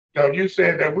So you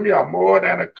said that we are more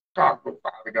than a conqueror,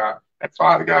 Father God. And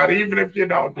Father God, even if you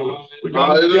don't do it, we're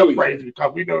going to still praise you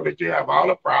because we know that you have all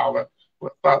the power.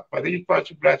 For these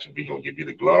precious blessings, we're going to give you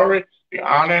the glory, the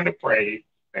honor, and the praise.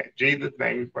 In Jesus'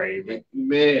 name we pray. Amen.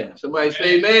 Amen. Somebody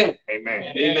say amen.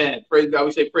 Amen. Amen. Praise God.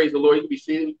 We say praise the Lord. You can be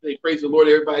seated. Say praise the Lord.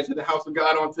 Everybody's in the house of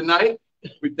God on tonight.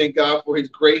 We thank God for his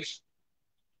grace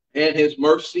and his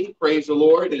mercy. Praise the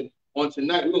Lord. And on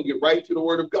tonight, we're going to get right to the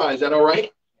word of God. Is that all right?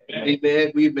 Amen.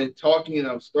 Amen. We've been talking, and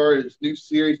I've started this new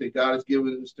series that God has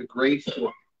given us the grace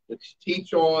to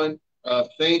teach on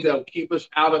things that will keep us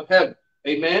out of heaven.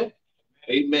 Amen.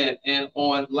 Amen. And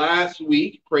on last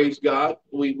week, praise God,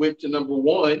 we went to number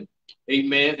one.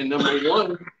 Amen. And number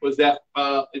one was that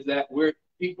is that we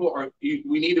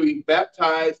need to be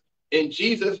baptized in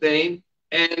Jesus' name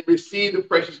and receive the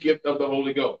precious gift of the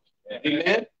Holy Ghost.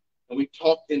 Amen. And we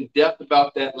talked in depth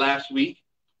about that last week.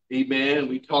 Amen.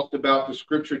 We talked about the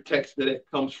scripture text that it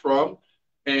comes from.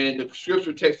 And the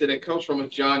scripture text that it comes from is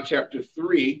John chapter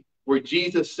 3, where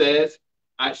Jesus says,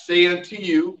 I say unto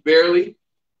you, verily,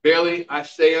 verily, I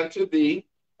say unto thee,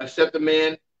 except a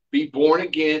man be born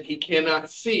again, he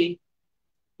cannot see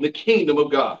the kingdom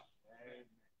of God.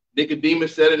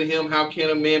 Nicodemus said unto him, how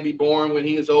can a man be born when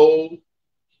he is old?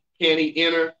 Can he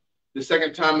enter the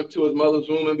second time into his mother's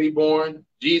womb and be born?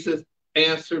 Jesus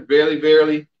answered, verily,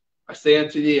 verily, I say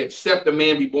unto thee, except a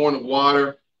man be born of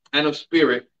water and of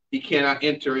spirit, he cannot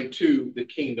enter into the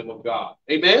kingdom of God.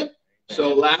 Amen?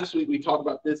 So last week we talked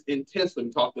about this intensely.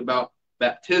 We talked about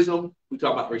baptism. We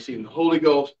talked about receiving the Holy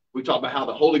Ghost. We talked about how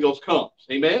the Holy Ghost comes.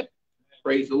 Amen?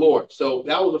 Praise the Lord. So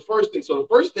that was the first thing. So the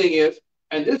first thing is,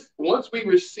 and this, once we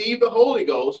receive the Holy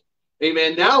Ghost,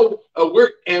 amen, now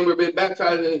we've been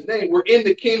baptized in his name, we're in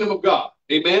the kingdom of God.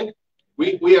 Amen?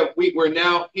 We're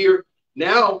now here.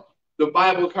 Now the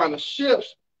Bible kind of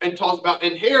shifts and talks about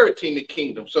inheriting the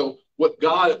kingdom. So what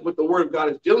the word of God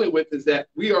is dealing with is that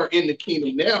we are in the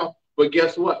kingdom now, but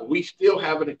guess what? We still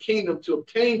have a kingdom to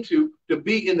obtain to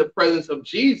be in the presence of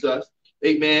Jesus,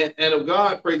 amen, and of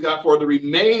God, praise God, for the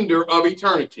remainder of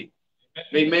eternity.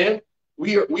 Amen.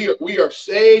 We are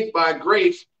saved by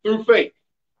grace through faith.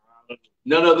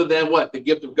 None other than what? The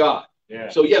gift of God. Yeah.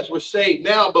 So yes, we're saved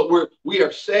now, but we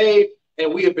are saved,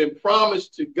 and we have been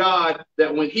promised to God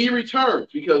that when he returns,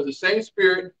 because the same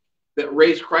spirit that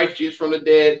raised Christ Jesus from the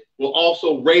dead will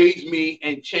also raise me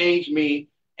and change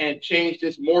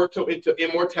this mortal into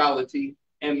immortality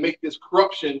and make this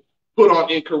corruption put on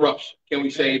incorruption. Can we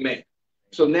say amen?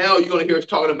 So now you're going to hear us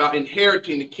talking about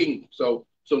inheriting the kingdom. So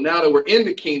now that we're in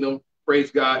the kingdom,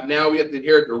 praise God, now we have to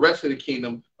inherit the rest of the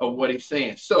kingdom of what he's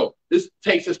saying. So this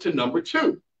takes us to number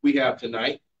 2 we have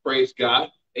tonight. Praise God.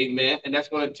 Amen. And that's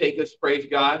going to take us, praise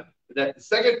God, that the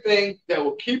second thing that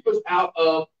will keep us out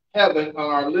of heaven on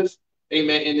our list,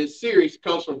 amen, in this series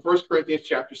comes from 1 Corinthians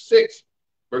chapter 6,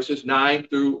 verses 9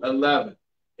 through 11.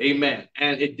 Amen.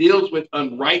 And it deals with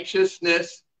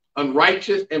unrighteousness and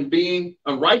being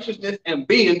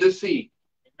deceived.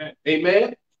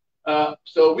 Amen. Amen.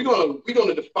 So we're going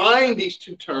to define these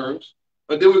two terms,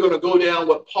 but then we're going to go down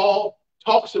what Paul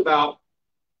talks about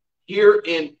here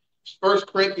in 1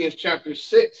 Corinthians chapter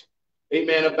 6.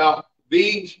 Amen. About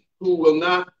these who will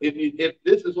not, if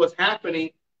this is what's happening,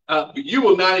 you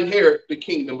will not inherit the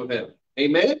kingdom of heaven.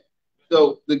 Amen.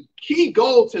 So the key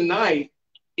goal tonight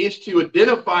is to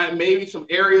identify maybe some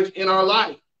areas in our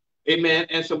life, amen,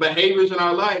 and some behaviors in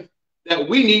our life that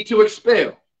we need to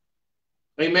expel.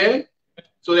 Amen.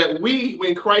 So that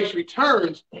when Christ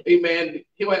returns, amen,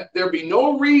 there'll be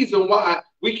no reason why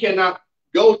we cannot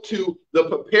go to the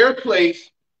prepared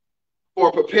place for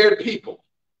prepared people.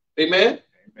 Amen?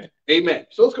 Amen. Amen.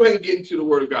 So let's go ahead and get into the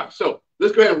word of God. So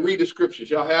let's go ahead and read the scriptures.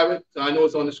 Y'all have it? So I know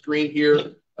it's on the screen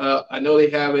here. I know they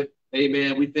have it.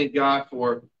 Amen. We thank God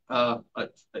for a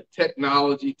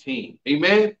technology team.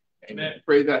 Amen. Amen.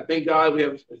 Praise God. Thank God we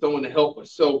have someone to help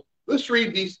us. So let's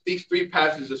read these 3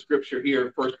 passages of scripture here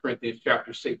in 1 Corinthians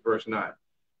chapter 6, verse 9.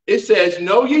 It says,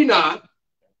 know ye not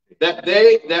that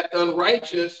they that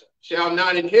unrighteous shall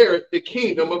not inherit the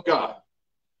kingdom of God?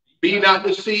 Be not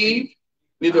deceived,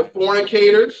 neither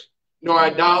fornicators, nor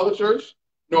idolaters,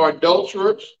 nor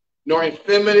adulterers, nor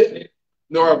effeminate,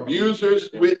 nor abusers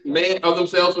of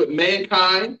themselves with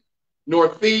mankind, nor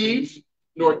thieves,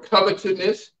 nor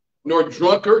covetousness, nor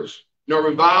drunkards, nor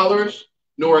revilers,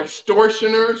 nor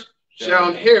extortioners shall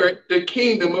inherit the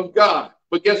kingdom of God.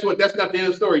 But guess what? That's not the end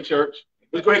of the story, church.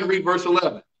 Let's go ahead and read verse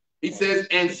 11. He says,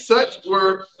 and such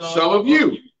were some of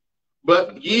you,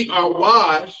 but ye are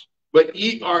washed, but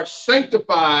ye are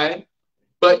sanctified,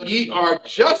 but ye are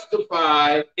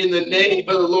justified in the name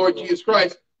of the Lord Jesus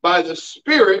Christ by the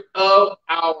Spirit of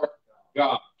our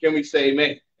God. Can we say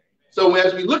amen? So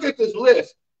as we look at this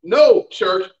list, know,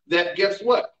 church, that guess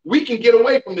what? We can get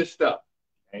away from this stuff.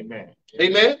 Amen.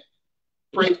 Amen.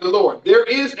 Praise the Lord. There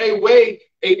is a way,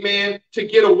 amen, to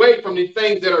get away from the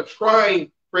things that are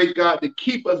trying, praise God, to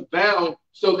keep us bound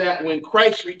so that when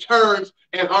Christ returns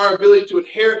and our ability to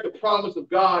inherit the promise of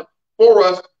God for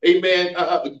us, amen,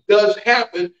 does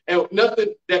happen, and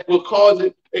nothing that will cause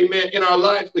it, amen, in our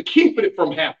lives to keep it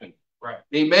from happening. Right.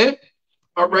 Amen.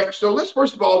 All right. So let's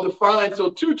first of all define. So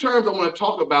two terms I want to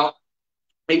talk about,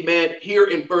 amen, here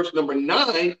in verse number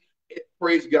 9,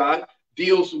 praise God,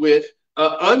 deals with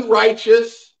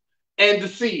unrighteous and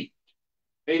deceived.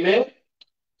 Amen.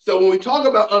 So when we talk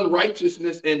about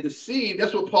unrighteousness and deceived,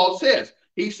 that's what Paul says.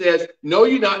 He says, know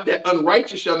ye not that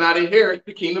unrighteous shall not inherit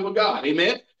the kingdom of God.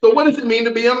 Amen. So what does it mean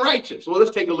to be unrighteous? Well,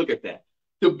 let's take a look at that.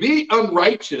 To be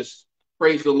unrighteous,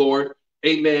 praise the Lord,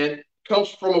 amen, comes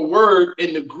from a word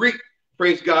in the Greek,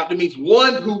 praise God, that means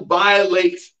one who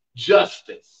violates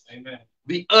justice. Amen.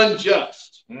 The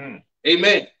unjust.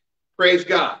 Amen. Praise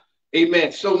God.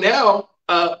 Amen. So now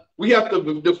we have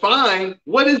to define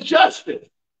what is justice.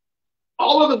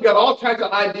 All of us got all types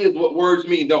of ideas what words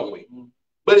mean, don't we?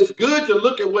 But it's good to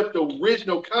look at what the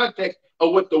original context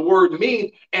of what the word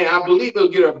means, and I believe it'll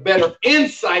get a better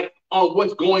insight on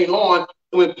what's going on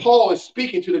when Paul is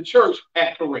speaking to the church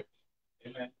at Corinth.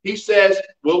 Amen. He says,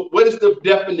 well, what is the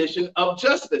definition of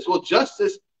justice? Well,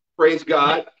 justice, praise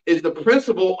God, is the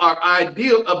principle or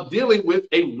ideal of dealing with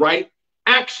a right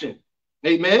action.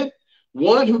 Amen.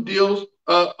 One who deals,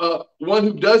 one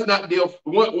who does not deal,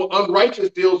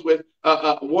 unrighteous deals with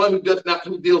one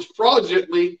who deals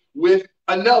fraudulently with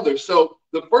another. So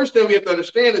the first thing we have to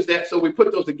understand is that, so we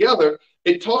put those together,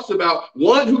 it talks about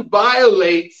one who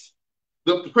violates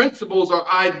the principles or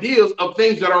ideals of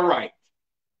things that are right.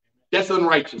 That's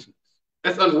unrighteousness.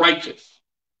 That's unrighteous.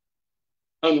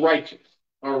 Unrighteous.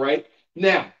 All right.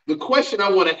 Now, the question I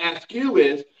want to ask you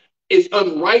is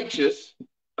unrighteous,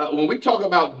 when we talk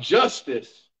about justice,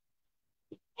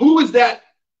 who is that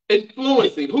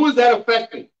influencing? Who is that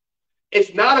affecting?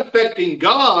 It's not affecting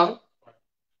God,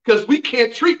 because we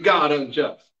can't treat God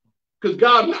unjust, because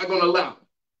God's not going to allow it.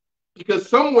 Because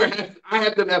somewhere I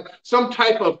have to have some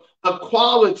type of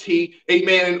equality,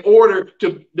 amen, in order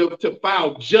to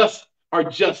file just or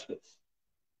justice.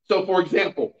 So, for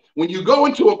example, when you go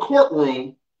into a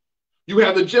courtroom, you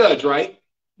have the judge, right?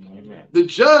 Amen. The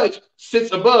judge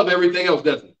sits above everything else,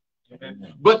 doesn't he?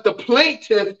 Amen. But the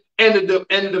plaintiff and the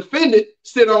defendant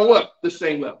sit on what? The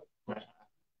same level.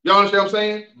 Y'all understand what I'm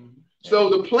saying? Mm-hmm. So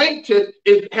the plaintiff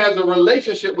has a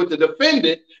relationship with the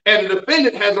defendant, and the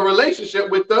defendant has a relationship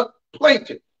with the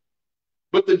plaintiff.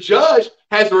 But the judge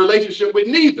has a relationship with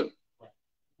neither.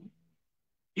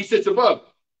 He sits above.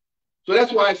 So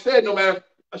that's why I said no matter.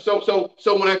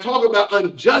 So when I talk about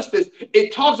injustice,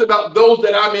 it talks about those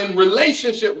that I'm in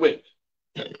relationship with.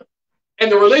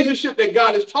 And the relationship that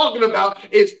God is talking about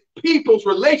is people's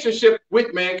relationship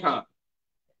with mankind.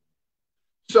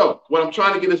 So what I'm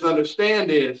trying to get us to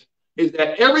understand is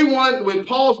that everyone, when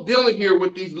Paul's dealing here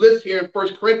with these lists here in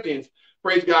 1 Corinthians,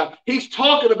 praise God, he's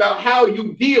talking about how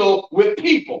you deal with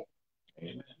people.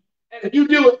 Amen. And if you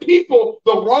deal with people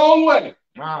the wrong way,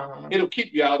 it'll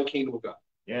keep you out of the kingdom of God.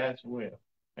 Yes, it will.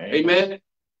 Amen.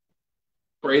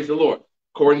 Praise the Lord.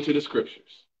 According to the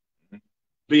scriptures.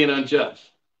 Being unjust.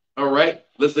 All right.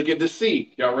 Let's look at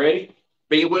deceit. Y'all ready?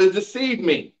 What does deceive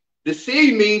mean?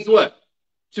 Deceive means what?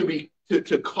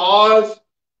 To cause,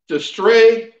 to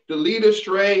stray, to lead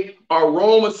astray, or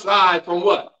roam aside from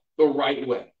what? The right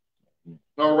way.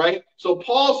 All right. So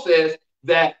Paul says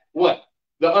that what?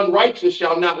 The unrighteous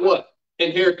shall not what?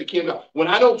 Inherit the kingdom. When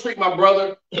I don't treat my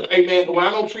brother, amen, when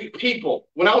I don't treat people,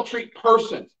 when I don't treat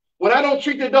persons, when I don't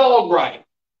treat the dog right.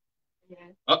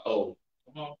 Uh-oh.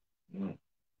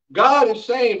 God is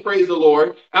saying, praise the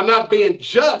Lord, I'm not being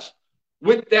just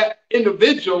with that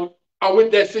individual or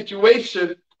with that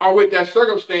situation or with that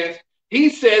circumstance. He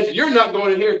says you're not going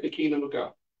to inherit the kingdom of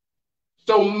God.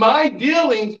 So my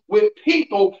dealings with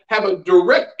people have a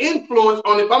direct influence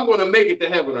on if I'm going to make it to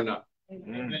heaven or not.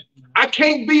 Mm-hmm. I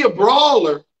can't be a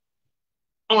brawler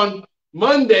on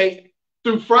Monday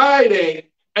through Friday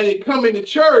and then come into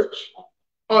church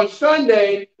on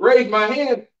Sunday, raise my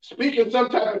hand, speaking some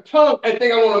type of tongue, and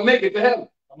think I want to make it to heaven.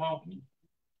 Come on.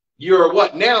 You're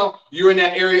what? Now you're in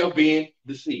that area of being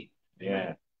deceived.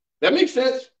 Yeah. That makes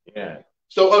sense? Yeah.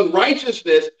 So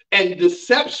unrighteousness and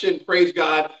deception, praise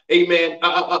God, amen.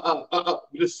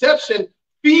 Deception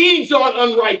feeds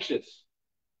on unrighteous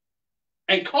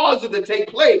and causes it to take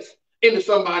place into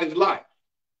somebody's life.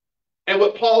 And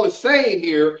what Paul is saying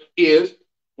here is,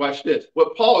 watch this.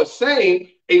 What Paul is saying,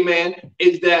 amen,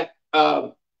 is that,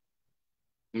 let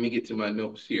me get to my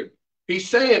notes here. He's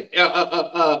saying,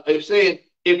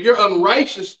 if you're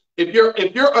unrighteous, if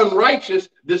you're unrighteous,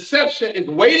 deception is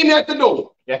waiting at the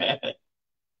door.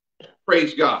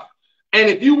 Praise God. And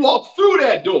if you walk through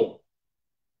that door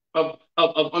of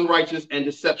unrighteousness and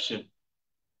deception,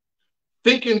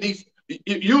 thinking these,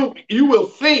 you will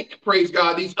think, praise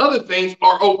God, these other things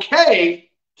are okay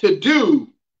to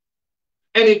do.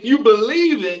 And if you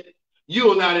believe it, you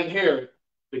will not inherit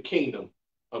the kingdom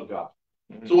of God.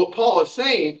 Mm-hmm. So what Paul is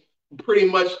saying, pretty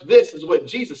much this is what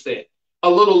Jesus said. A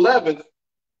little leaveneth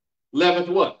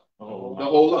what? The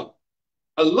whole lump.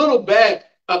 A little bad,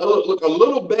 a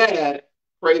little bad,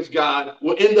 praise God,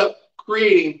 will end up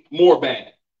creating more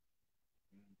bad.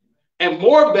 And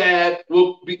more bad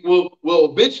will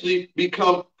eventually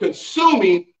become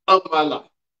consuming of my life.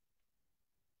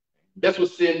 That's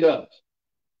what sin does.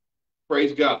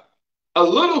 Praise God. A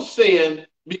little sin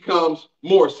becomes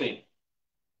more sin,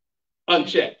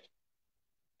 unchecked.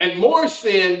 And more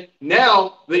sin,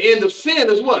 now the end of sin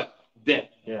is what? Death.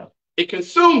 Yeah. It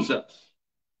consumes us.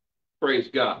 Praise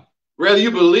God. Whether you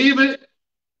believe it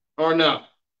or not.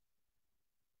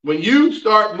 When you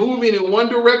start moving in one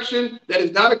direction that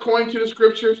is not according to the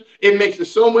scriptures, it makes it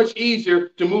so much easier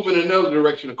to move in another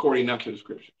direction according not to the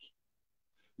scriptures.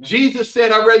 Jesus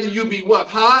said, I'd rather you be what?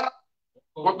 Hot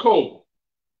or cold?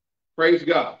 Praise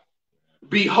God.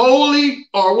 Be holy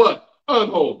or what?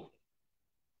 Unholy.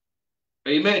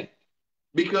 Amen.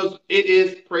 Because it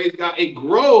is, praise God, it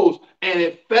grows and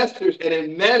it festers and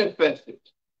it manifests.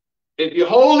 If you're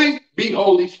holy, be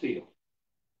holy still.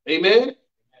 Amen.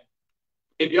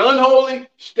 If you're unholy,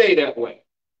 stay that way.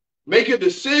 Make a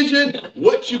decision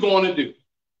what you're going to do.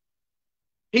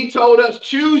 He told us,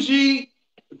 choose ye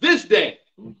this day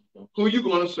who you're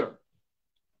going to serve.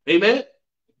 Amen.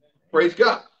 Praise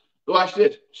God. Watch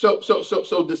this.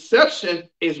 So deception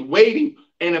is waiting.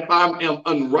 And if I'm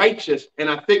unrighteous and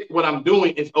I think what I'm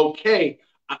doing is okay.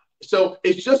 So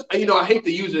it's just, I hate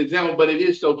to use an example, but it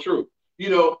is so true.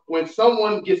 When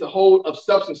someone gets a hold of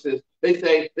substances, they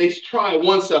say they try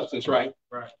one substance, right?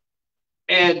 Right.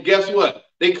 And guess what?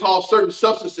 They call certain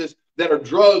substances that are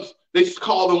drugs, they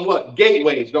call them what?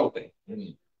 Gateways, don't they?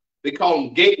 Mm-hmm. They call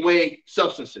them gateway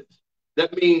substances.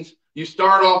 That means you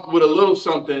start off with a little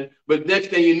something, but next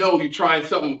thing you know, you're trying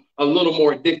something a little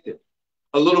more addictive,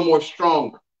 a little more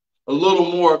stronger, a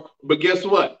little more. But guess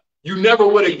what? You never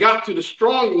would have got to the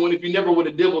stronger one if you never would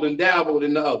have dibbled and dabbled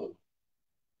in the other one.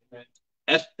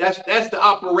 That's the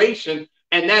operation,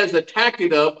 and that is a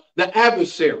tactic of the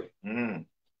adversary. Mm.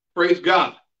 Praise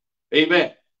God.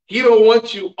 Amen. He don't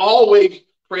want you always,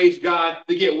 praise God,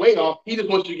 to get way off. He just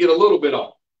wants you to get a little bit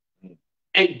off.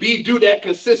 And do that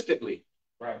consistently.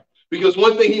 Right. Because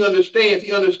one thing he understands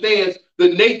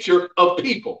the nature of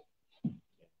people.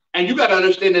 And you got to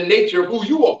understand the nature of who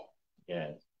you are.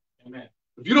 Yes. Amen.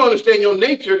 If you don't understand your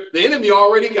nature, the enemy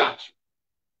already got you.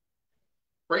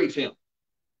 Praise him.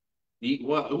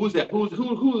 Who's that?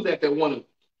 Who's that wanted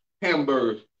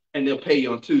hamburgers and they'll pay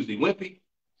you on Tuesday? Wimpy?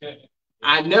 Yeah.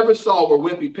 I never saw where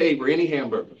Wimpy paid for any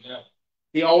hamburgers. Yeah.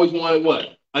 He always wanted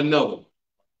what? Another.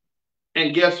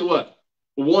 And guess what?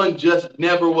 One just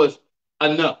never was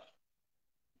enough.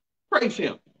 Praise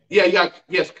him. Yeah.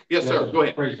 Yes, sir. Go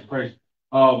ahead. Praise.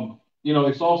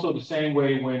 It's also the same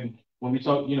way when we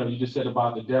talk, you just said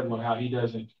about the devil and how he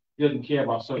doesn't care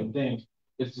about certain things.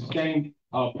 It's the same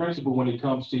principle when it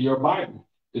comes to your Bible.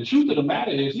 The truth of the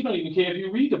matter is he don't even care if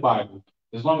you read the Bible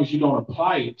as long as you don't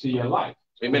apply it to your life.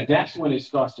 Amen. And that's when it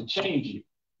starts to change you.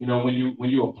 When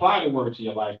you apply the word to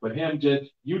your life. But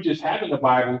you just having the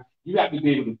Bible, you have to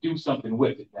be able to do something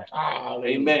with it.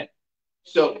 Amen.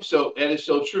 So that is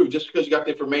so true. Just because you got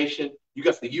the information, you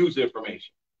got to use the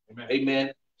information. Amen.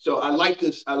 Amen. So I like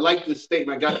this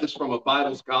statement. I got this from a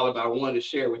Bible scholar, but I wanted to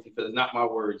share with you because it's not my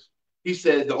words. He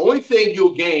says the only thing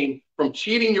you'll gain from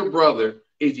cheating your brother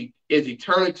is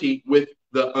eternity with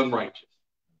the unrighteous.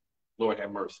 Lord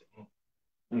have mercy.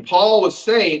 And Paul was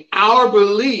saying our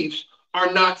beliefs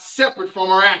are not separate from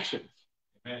our actions.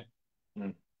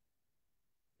 Amen.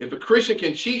 If a Christian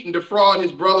can cheat and defraud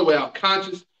his brother without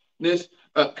conscious,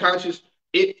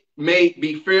 it may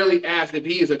be fairly asked if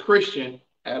he is a Christian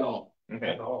at all.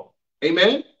 At all.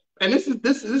 Amen. And this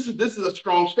is a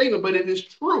strong statement, but it is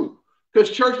true. Because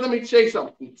church, let me tell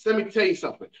you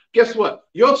something. Guess what?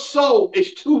 Your soul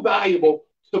is too valuable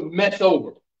to mess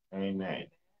over. Amen.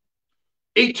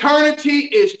 Eternity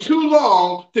is too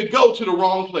long to go to the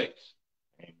wrong place.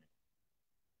 Amen.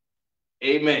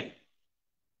 Amen.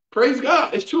 Praise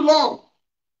God. It's too long.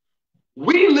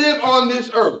 We live on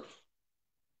this earth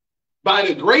by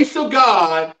the grace of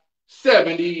God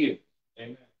 70 years.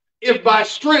 Amen. If by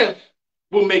strength,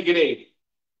 we'll make it 80.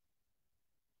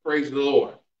 Praise the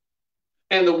Lord.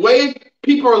 And the way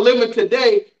people are living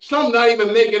today, some not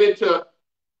even making it to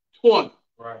 20.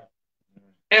 Right.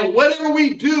 And whatever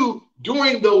we do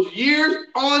during those years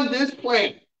on this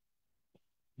planet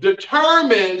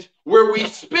determines where we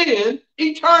spend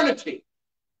eternity.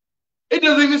 It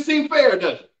doesn't even seem fair,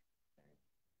 does it?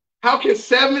 How can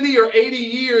 70 or 80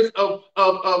 years of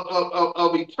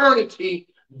eternity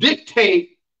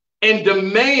dictate and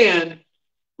demand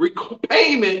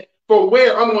payment for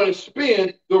where I'm going to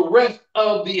spend the rest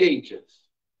of the ages?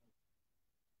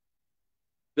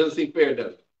 Doesn't seem fair,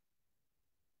 does it?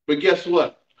 But guess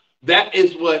what? That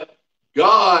is what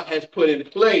God has put in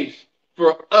place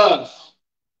for us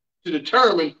to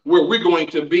determine where we're going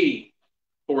to be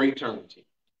for eternity.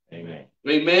 Amen.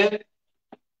 Amen.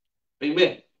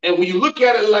 Amen. And when you look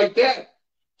at it like that,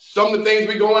 some of the things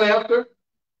we're going after,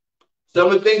 some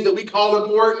of the things that we call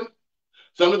important,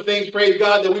 some of the things, praise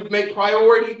God, that we make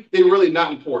priority, they're really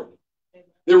not important.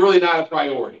 They're really not a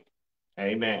priority.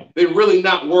 Amen. They're really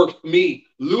not worth me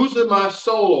losing my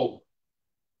soul.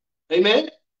 Amen.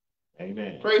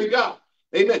 Amen. Praise God.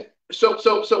 Amen. So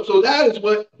that is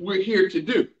what we're here to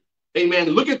do. Amen.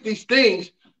 Look at these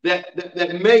things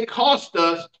that may cost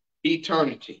us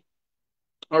eternity.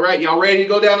 All right, y'all ready to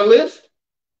go down the list?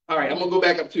 All right, I'm gonna go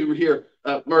back up to here.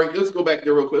 Murray, let's go back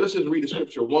there real quick. Let's just read the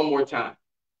scripture one more time.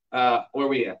 Where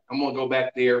we at? I'm gonna go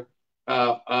back there.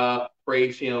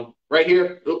 Praise him. Right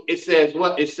here, it says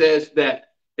what? It says that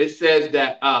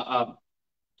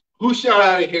who shall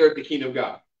not inherit the kingdom of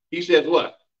God? He says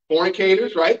what?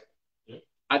 Fornicators, right? Yeah.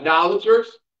 Idolaters,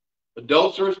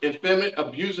 adulterers, effeminate,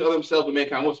 abusers of themselves and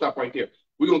mankind. We'll stop right there.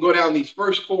 We're going to go down these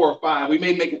first 4 or 5. We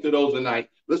may make it to those tonight.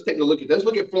 Let's take a look at that. Let's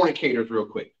look at fornicators real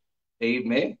quick.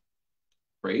 Amen.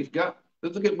 Praise God.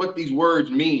 Let's look at what these words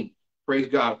mean. Praise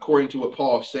God, according to what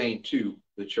Paul is saying to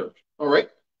the church. All right.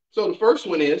 So the first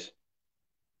one is,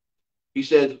 he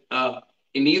says, and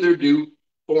neither do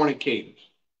fornicators.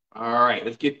 All right,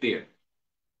 let's get there.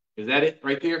 Is that it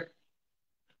right there?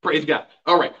 Praise God.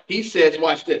 All right. He says,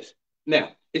 watch this.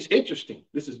 Now, it's interesting.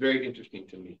 This is very interesting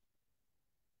to me.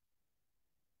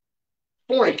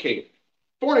 Fornicator.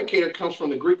 Fornicator comes from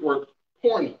the Greek word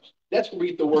pornos. That's where we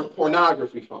get the word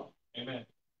pornography from. Amen.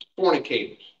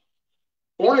 Fornicators.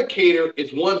 Fornicator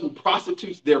is one who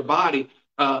prostitutes their body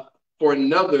for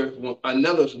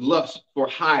another's lust for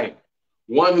hire.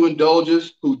 One who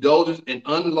indulges in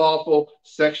unlawful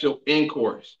sexual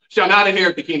intercourse shall not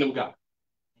inherit the kingdom of God.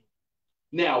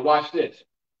 Now, watch this.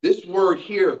 This word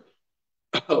here,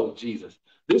 oh, Jesus.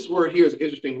 This word here is an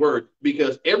interesting word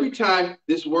because every time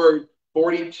this word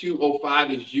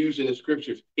 4205 is used in the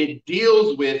scriptures, it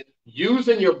deals with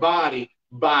using your body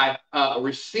by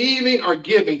receiving or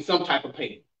giving some type of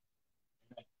payment.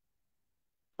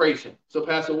 Praise him. So,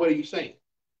 Pastor, what are you saying?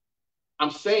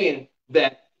 I'm saying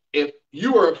that if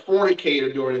you were a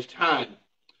fornicator during this time,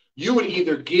 you would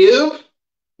either give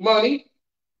money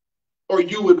or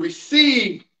you would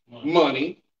receive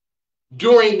money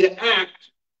during the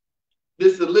act,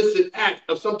 this illicit act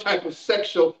of some type of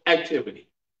sexual activity.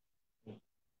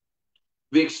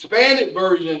 The expanded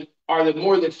version, or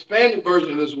the expanded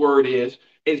version of this word is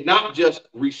not just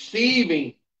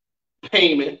receiving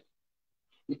payment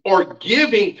or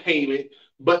giving payment,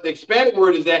 but the expanded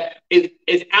word is that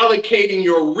is allocating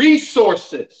your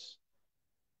resources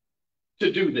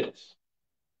to do this.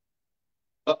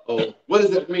 Uh-oh. What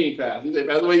does that mean, Pastor? He said,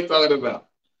 Pastor, what are you talking about?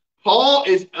 Paul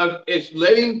is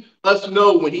letting us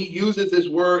know when he uses this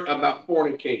word about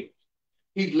fornicating.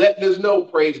 He's letting us know,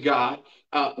 praise God,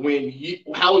 how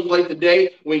it's like today,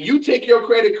 when you take your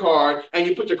credit card and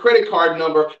you put your credit card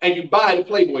number and you buy the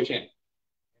Playboy channel.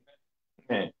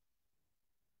 Okay.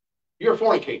 You're a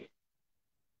fornicator.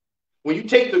 When you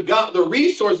take the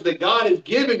resources that God has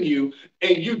given you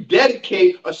and you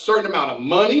dedicate a certain amount of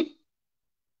money,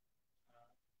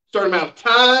 a certain amount of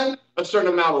time, a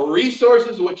certain amount of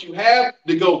resources, what you have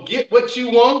to go get what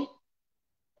you want.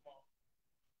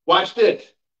 Watch this.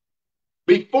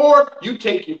 Before you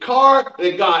take your car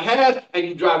that God has and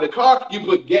you drive the car,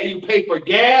 you pay for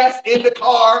gas in the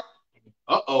car.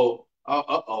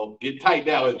 Get tight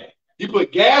now, isn't it? You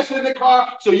put gas in the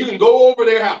car so you can go over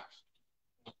their house.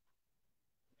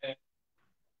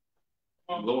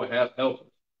 Lord have help us.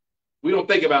 We don't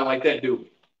think about it like that, do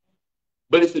we?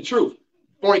 But it's the truth.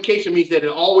 Fornication means that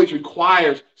it always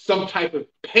requires some type of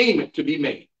payment to be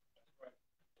made.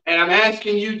 And I'm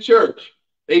asking you, church,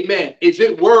 amen, is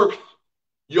it worth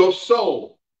your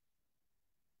soul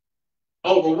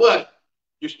over what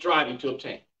you're striving to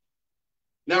obtain?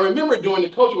 Now, remember, during the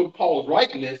culture when Paul was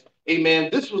writing this,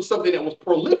 amen, this was something that was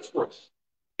proliferous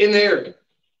in the area.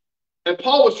 And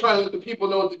Paul was trying to let the people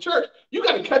know at the church, you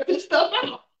got to cut this stuff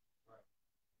out.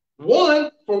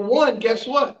 For one, guess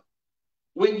what?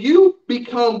 When you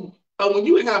become, when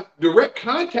you have direct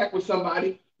contact with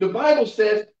somebody, the Bible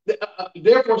says,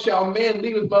 therefore shall a man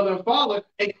leave his mother and father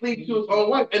and cleave to his own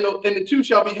wife, and the two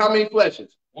shall be how many fleshes?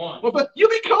 One. Well, but you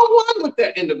become one with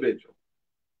that individual.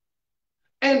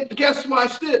 And guess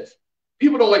what? This.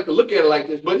 People don't like to look at it like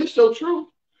this, but it's so true.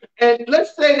 And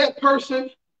let's say that person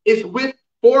is with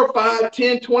 4, 5,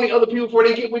 10, 20 other people before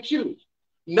they get with you.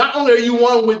 Not only are you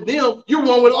one with them, you're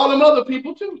one with all them other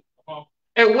people too.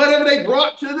 And whatever they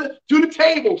brought to the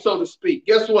table, so to speak,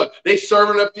 guess what? They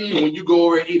serve it up to you when you go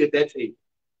over and eat at that table.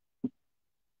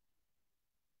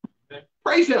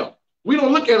 Praise him. We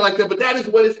don't look at it like that, but that is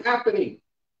what is happening.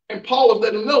 And Paul is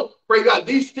letting them know, praise God,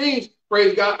 these things,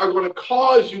 praise God, are going to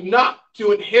cause you not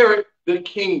to inherit the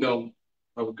kingdom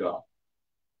of God.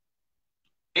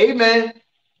 Amen.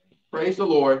 Praise the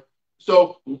Lord.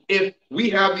 So if we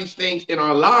have these things in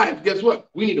our lives, guess what?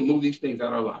 We need to move these things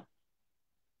out of our lives.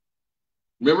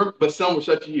 Remember, but some will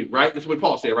shut to you, right? That's what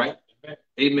Paul said, right?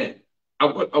 Amen. I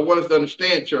want us to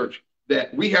understand, church,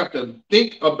 that we have to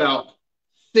think about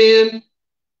sin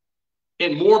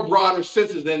in more broader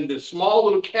senses than the small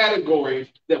little categories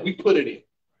that we put it in.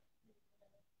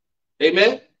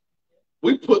 Amen.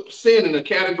 We put sin in a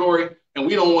category and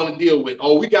we don't want to deal with,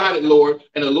 oh, we got it, Lord.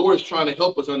 And the Lord is trying to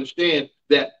help us understand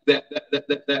that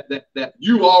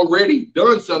you already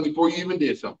done something before you even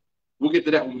did something. We'll get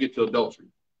to that when we get to adultery.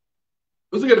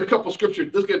 Let's look at a couple scriptures.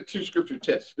 Let's get 2 scripture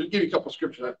tests. Let's give you a couple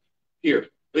scriptures here.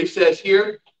 It says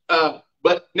here,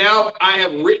 but now I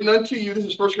have written unto you, this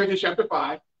is 1 Corinthians chapter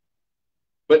 5,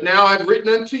 but now I've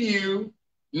written unto you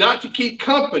not to keep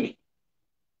company.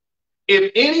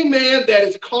 If any man that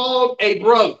is called a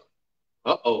brother,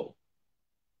 now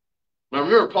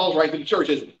remember, Paul's writing to the church,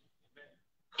 isn't he?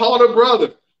 Called a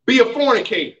brother, be a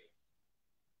fornicator,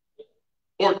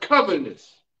 or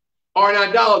covetous, or an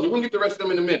idolater. We'll get the rest of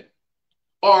them in a minute.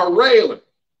 Or a railer,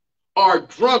 or a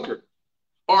drunkard,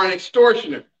 or an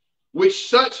extortioner, which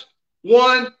such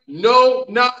one know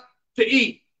not to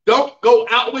eat. Don't go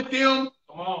out with them.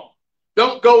 Come on.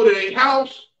 Don't go to their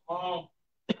house. Come on.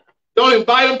 Don't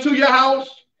invite them to your house.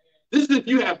 This is if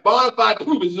you have bona fide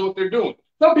proof. This is what they're doing.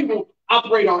 Some people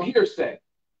operate on hearsay,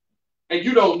 and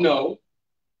you don't know.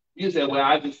 You say, well,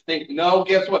 I just think, no,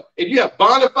 guess what? If you have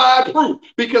bona fide proof,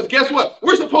 because guess what?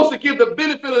 We're supposed to give the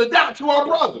benefit of the doubt to our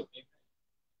brother.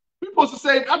 We're supposed to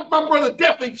say, my brother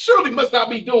definitely, surely must not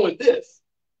be doing this.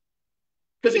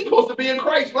 Because he's supposed to be in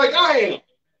Christ like I am.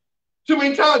 Too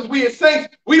many times we as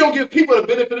saints, we don't give people the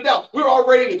benefit of the doubt. We're all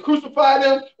ready to crucify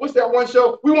them. What's that one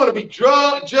show? We want to be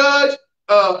judge,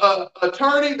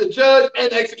 attorney, the judge,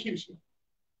 and executioner.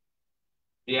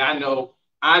 Yeah, I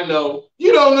know.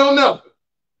 You don't know nothing.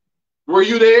 Were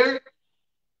you there?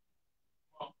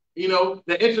 You know,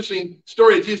 the interesting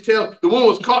story that Jesus tells, the woman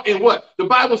was caught in what? The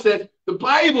Bible says,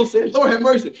 Lord have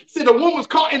mercy, it said the woman was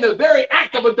caught in the very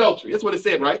act of adultery. That's what it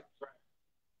said, right?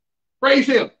 Praise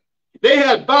him. They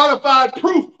had bona fide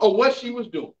proof of what she was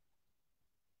doing.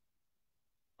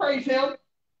 Praise him.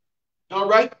 All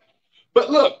right. But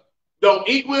look, don't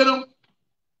eat with them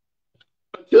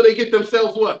until they get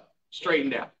themselves what?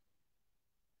 Straightened out.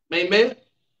 Amen.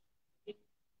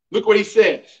 Look what he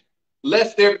says.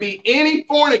 Lest there be any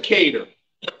fornicator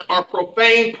or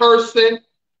profane person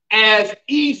as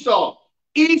Esau.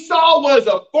 Esau was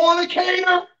a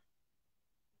fornicator?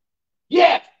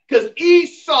 Yes, because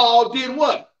Esau did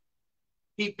what?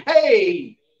 He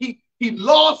paid. He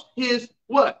lost his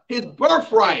what? His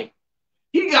birthright.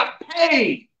 He got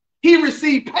paid. He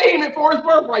received payment for his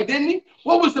birthright, didn't he?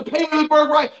 What was the payment of his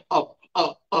birthright? A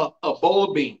bowl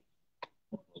of beans.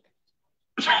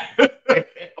 A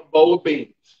bowl of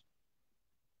beans.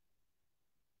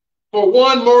 For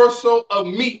one morsel of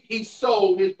meat, he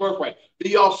sold his birthright. Do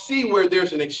y'all see where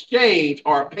there's an exchange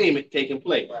or a payment taking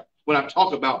place when I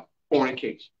talk about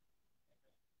fornication?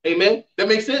 Amen? That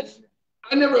makes sense?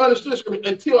 I never understood scripture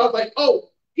until I was like, oh,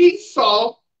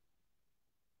 Esau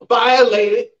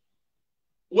violated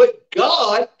what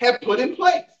God had put in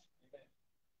place.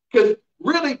 Because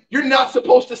really, you're not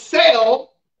supposed to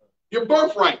sell your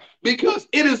birthright because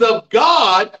it is of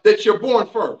God that you're born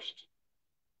first.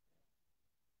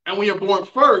 And when you're born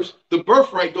first, the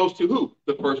birthright goes to who?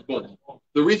 The firstborn.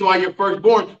 The reason why you're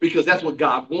firstborn, because that's what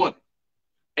God wanted.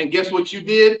 And guess what you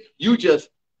did? You just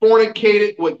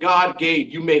fornicated what God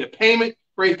gave. You made a payment,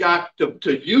 praise God,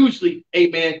 to usually,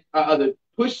 amen, to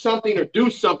push something or do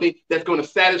something that's going to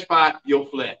satisfy your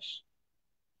flesh.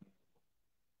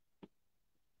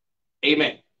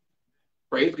 Amen.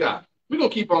 Praise God. We're going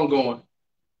to keep on going.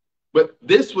 But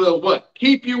this will what?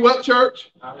 Keep you what,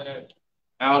 church? Out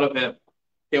of heaven.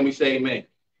 Can we say amen?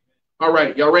 All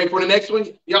right, y'all ready for the next one?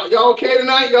 Y'all okay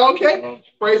tonight? Y'all okay?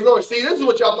 Praise the Lord. See, this is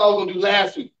what y'all thought I was going to do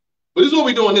last week. But this is what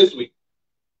we're doing this week.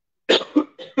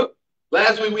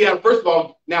 Last week we had, first of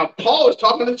all, now Paul is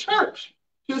talking to the church,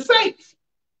 to the saints.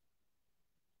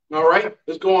 All right,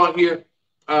 let's go on here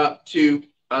to,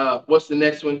 what's the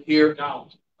next one here?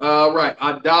 All right,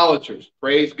 idolaters.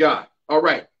 Praise God. All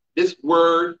right, this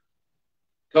word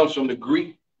comes from the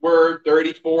Greek word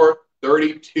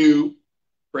 3432.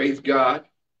 Praise God.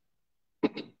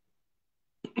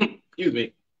 Excuse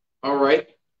me. All right.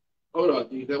 Hold on.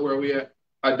 Is that where we at?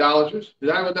 Idolaters. Did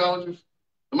I have idolaters?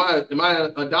 Am I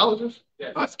idolaters?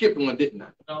 Yeah. I skipped one, didn't I?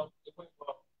 No.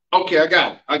 Okay, I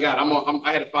got it. I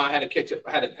had to catch up.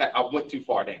 I went too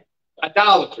far down.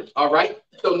 Idolaters. All right.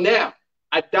 So now,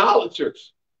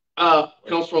 idolaters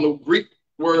comes from the Greek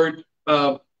word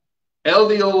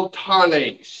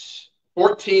Eliotanes,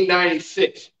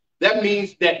 1496. That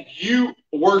means that you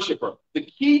worshiper. The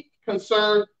key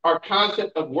concern or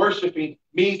concept of worshiping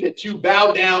means that you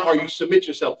bow down or you submit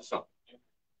yourself to something.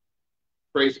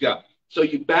 Praise God. So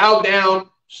you bow down,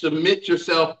 submit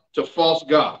yourself to false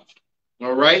gods.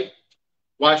 All right.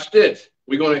 Watch this.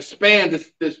 We're going to expand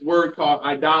this word called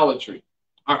idolatry,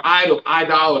 or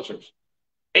idolaters.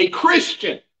 A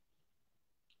Christian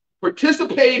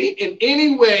participating in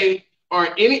any way or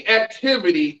in any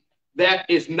activity that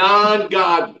is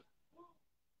non-godly.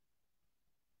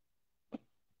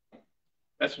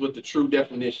 That's what the true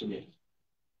definition is.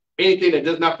 Anything that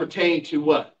does not pertain to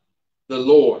what? The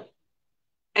Lord.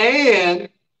 And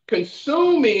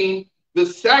consuming the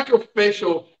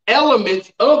sacrificial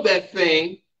elements of that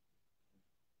thing,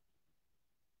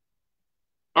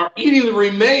 or eating the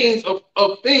remains of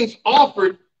things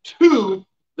offered to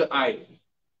the idol.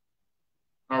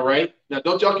 All right. Now,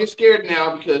 don't y'all get scared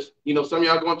now because, you know, some of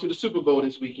y'all going to the Super Bowl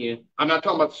this weekend. I'm not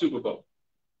talking about the Super Bowl.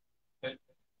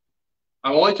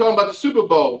 I'm only talking about the Super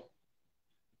Bowl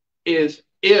is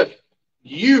if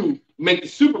you make the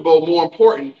Super Bowl more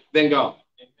important than God.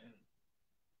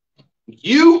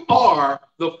 You are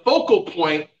the focal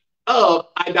point of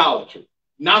idolatry,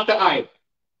 not the idol.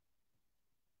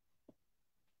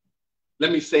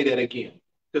 Let me say that again.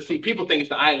 Because see, people think it's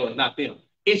the idol and not them.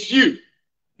 It's you.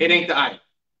 It ain't the idol.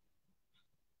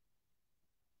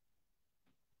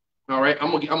 All right, I'm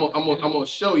gonna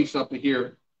show you something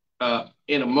here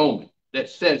in a moment that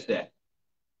says that.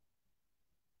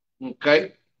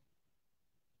 Okay.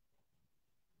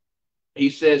 He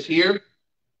says here,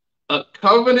 a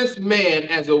covetous man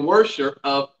as a worshiper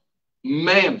of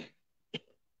mammon.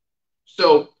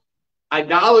 So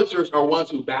idolaters are ones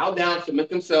who bow down, submit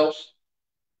themselves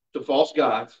to false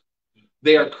gods.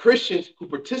 They are Christians who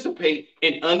participate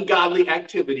in ungodly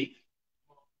activity.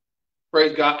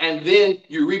 Praise God. And then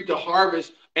you reap the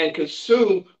harvest and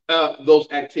consume those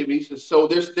activities. And so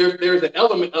there's an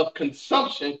element of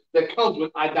consumption that comes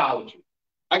with idolatry.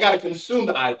 I got to consume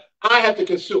the idol. I have to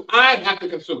consume. I'm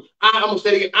going to say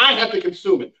it again. I have to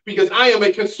consume it because I am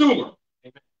a consumer.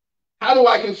 Amen. How do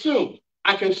I consume?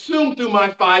 I consume through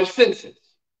my five senses.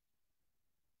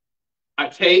 I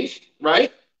taste,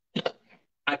 right?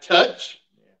 I touch.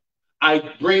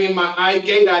 I bring in my eye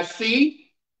gate. I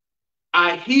see.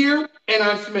 I hear and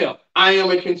I smell. I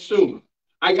am a consumer.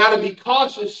 I got to be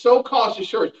cautious, so cautious,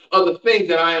 church, of the things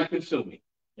that I am consuming.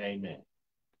 Amen.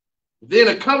 Then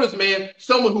a covetous man,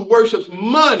 someone who worships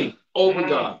money over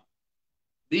God.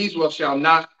 These shall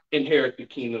not inherit the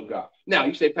kingdom of God. Now,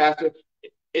 you say, Pastor,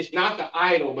 it's not the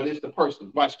idol, but it's the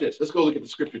person. Watch this. Let's go look at the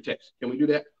scripture text. Can we do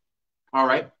that? All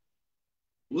right.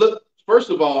 Look, first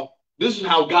of all, this is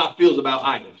how God feels about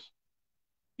idols.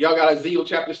 Y'all got Ezekiel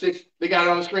chapter 6? They got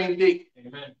it on the screen, D?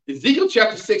 Amen. Ezekiel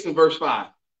chapter 6 and verse 5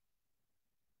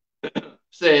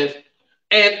 says,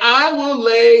 and I will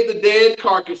lay the dead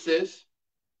carcasses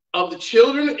of the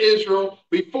children of Israel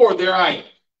before their idols,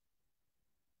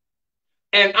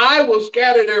 and I will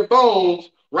scatter their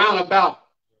bones round about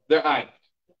their idols.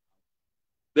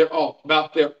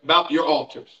 About your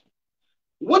altars.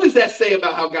 What does that say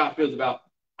about how God feels about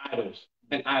idols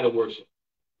and idol worship?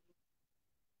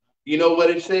 You know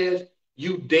what it says?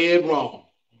 You dead wrong.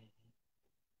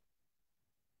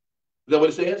 Is that what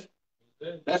it says?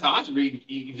 That's how I should read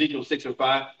Ezekiel 6 and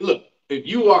 5. Look, if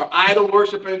you are idol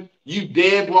worshiping, you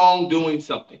dead wrong doing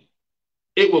something.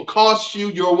 It will cost you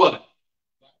your what?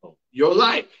 Your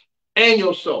life and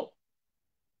your soul.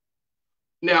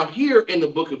 Now, here in the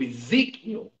book of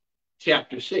Ezekiel,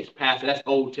 chapter 6, Pastor, that's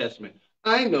Old Testament.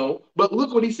 I know, but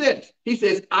look what he says. He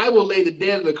says, I will lay the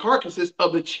dead of the carcasses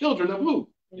of the children of who?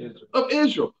 Israel. Of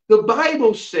Israel. The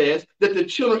Bible says that the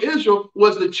children of Israel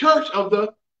was the church of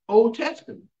the Old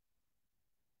Testament.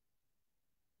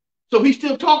 So he's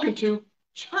still talking to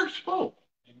church folk.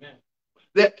 Amen.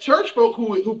 that church folk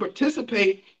who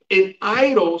participate in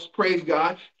idols, praise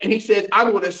God, and he says,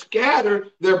 I'm going to scatter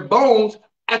their bones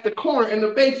at the corner and the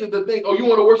base of the thing. Oh, you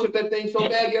want to worship that thing so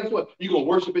bad? Guess what? You're going to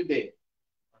worship it dead.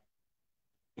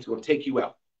 It's going to take you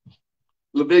out.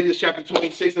 Leviticus chapter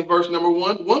 26 and verse number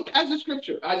 1. One passage of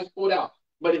scripture I just pulled out,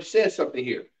 but it says something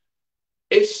here.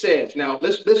 It says, now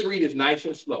let's read it nice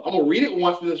and slow. I'm going to read it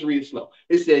once and let's read it slow.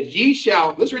 It says, ye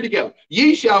shall, let's read it together.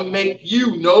 Ye shall make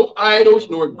you no idols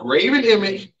nor graven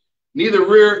image, neither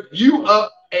rear you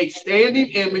up a standing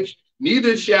image,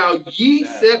 neither shall ye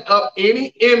set up any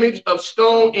image of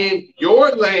stone in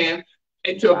your land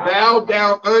and to bow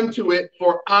down unto it,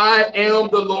 for I am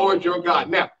the Lord your God.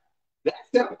 Now,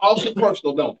 that's also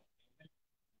personal, don't it?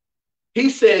 He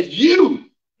says, you,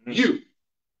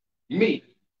 me.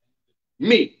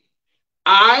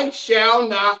 I shall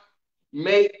not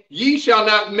make, ye shall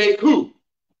not make who?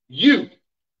 You,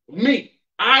 me.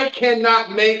 I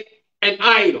cannot make an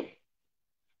idol.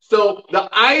 So the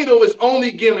idol is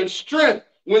only given strength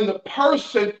when the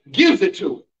person gives it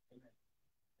to it.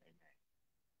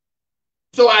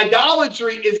 So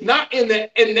idolatry is not in the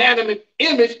inanimate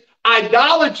image.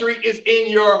 Idolatry is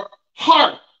in your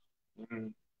heart.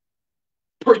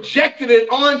 Projecting it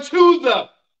onto the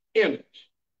image.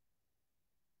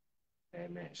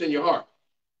 Amen. It's in your heart.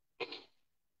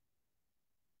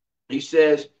 He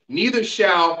says, neither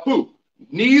shall who?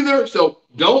 Neither, so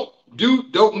don't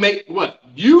make what?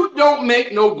 You don't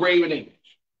make no graven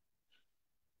image.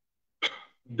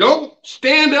 Don't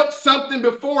stand up something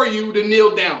before you to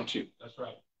kneel down to. That's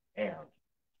right. Yeah.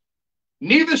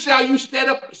 Neither shall you set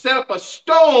up a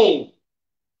stone.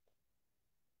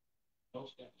 No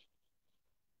statue.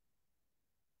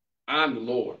 I'm the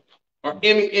Lord.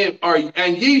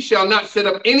 And ye shall not set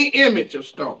up any image of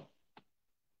stone.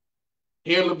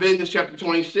 Here in Leviticus chapter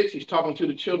 26, he's talking to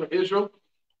the children of Israel.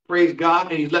 Praise God.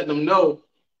 And he's letting them know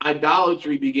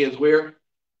idolatry begins where?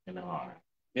 In the heart.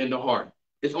 In the heart.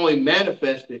 It's only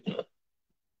manifested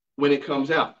when it comes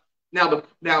out. Now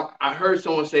I heard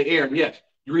someone say, Aaron, yes.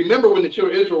 You remember when the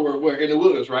children of Israel were in the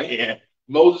wilderness, right? Yeah.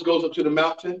 Moses goes up to the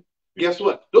mountain. Guess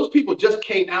what? Those people just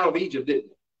came out of Egypt,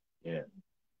 didn't they? Yeah.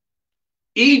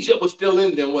 Egypt was still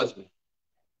in them, wasn't it?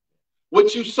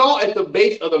 What you saw at the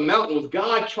base of the mountain was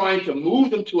God trying to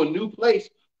move them to a new place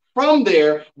from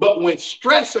there. But when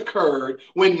stress occurred,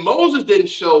 when Moses didn't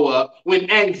show up,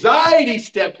 when anxiety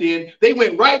stepped in, they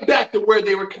went right back to where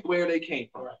they came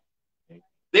from.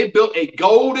 They built a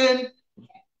golden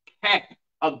calf.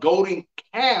 A golden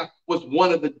calf was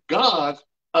one of the gods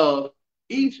of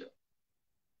Egypt.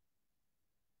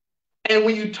 And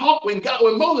when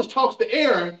Moses talks to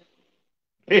Aaron,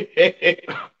 said,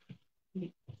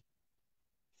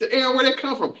 Aaron, where'd that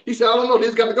come from? He said, I don't know.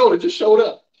 This got to go. It just showed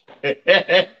up.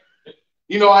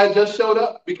 You know, I just showed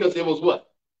up because it was what?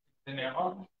 In their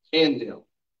heart. In them.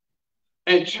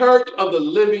 And church of the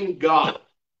living God,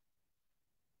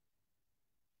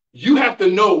 you have to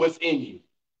know what's in you.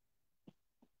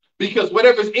 Because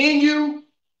whatever's in you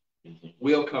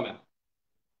will come out.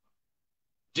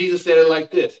 Jesus said it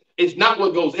like this. It's not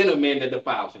what goes in a man that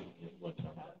defiles him.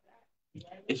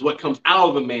 It's what comes out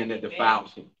of a man that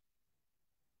defiles him.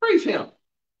 Praise him.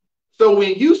 So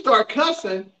when you start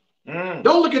cussing,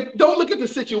 don't look at the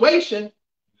situation.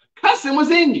 Cussing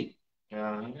was in you.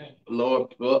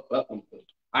 Lord, I ain't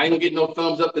gonna get no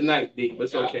thumbs up tonight, D, but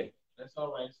it's okay. That's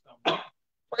all right.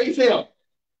 Praise him.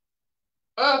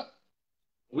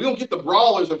 We're gonna get the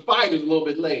brawlers and fighters a little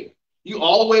bit later. You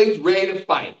always ready to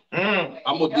fight.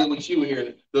 I'm gonna deal with you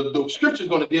here. The scripture's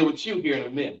gonna deal with you here in a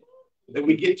minute. If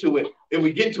we get to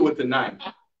it tonight.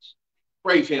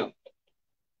 Praise him.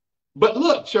 But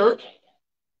look, church,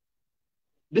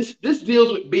 this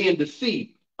deals with being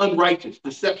deceived, unrighteous,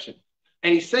 deception.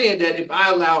 And he's saying that if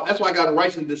I allow, that's why I got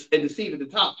unrighteousness and deceit at the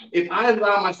top. If I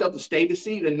allow myself to stay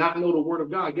deceived and not know the word of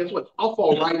God, guess what? I'll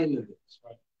fall right into this.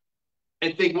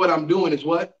 And think what I'm doing is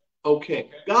what? Okay.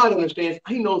 God understands.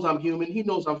 He knows I'm human. He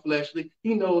knows I'm fleshly.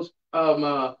 He knows,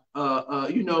 praise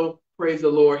the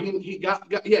Lord.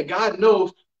 God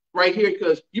knows right here,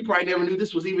 because you probably never knew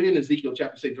this was even in Ezekiel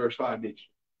chapter 6, verse 5, did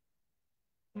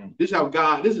you? This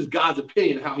is God's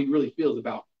opinion of how he really feels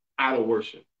about idol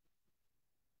worship.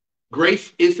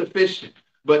 Grace is sufficient,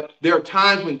 but there are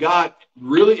times when God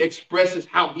really expresses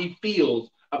how he feels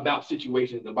about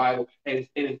situations in the Bible, and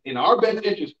it's in our best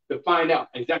interest to find out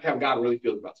exactly how God really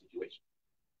feels about situations.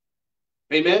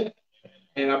 Amen?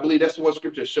 And I believe that's what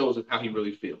scripture shows us how he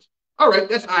really feels. All right,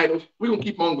 that's idols. We're going to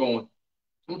keep on going.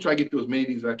 I'm going to try to get through as many of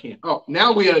these as I can. Oh,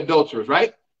 now we're at adulterers,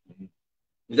 right?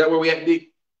 Is that where we at,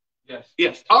 D? Yes.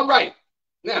 Yes. All right.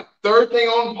 Now, third thing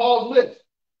on Paul's list.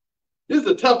 This is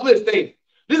a tough list, ain't it?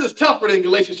 This is tougher than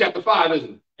Galatians chapter 5,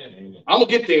 isn't it? I'm going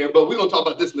to get there, but we're going to talk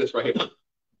about this list right here.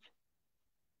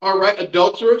 All right,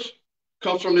 adulterers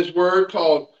comes from this word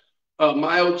called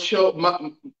myelchos.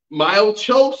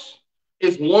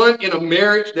 Is one in a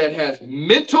marriage that has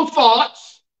mental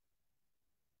thoughts.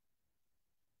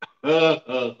 We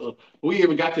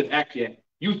haven't got to the act yet.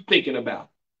 You thinking about.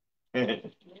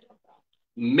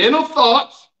 Mental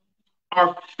thoughts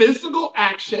are physical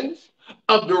actions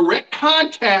of direct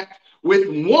contact with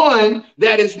one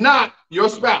that is not your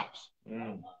spouse.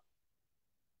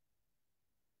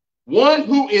 One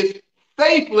who is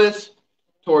faithless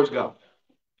towards God.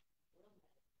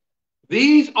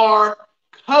 These are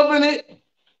covenant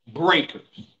breakers.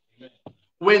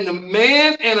 When the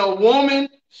man and a woman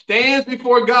stands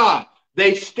before God,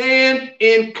 they stand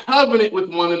in covenant with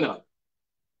one another.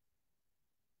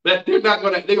 That they're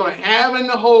going to have in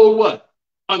the hold what?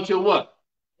 Until what?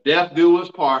 Death do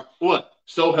us part. What?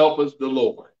 So help us the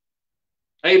Lord.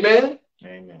 Amen?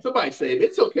 Amen. Somebody say it.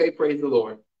 It's okay. Praise the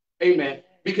Lord. Amen.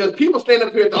 Because people stand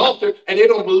up here at the altar and they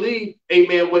don't believe,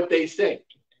 amen, what they say.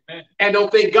 Amen. And don't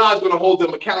think God's going to hold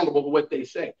them accountable for what they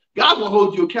say. God will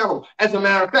hold you accountable. As a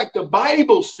matter of fact, the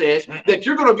Bible says that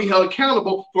you're going to be held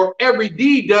accountable for every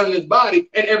deed done in this body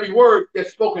and every word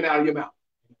that's spoken out of your mouth.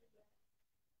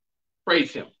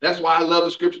 Praise him. That's why I love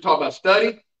the scripture talk about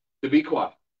study to be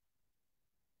quiet.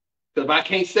 Because if I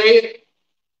can't say it,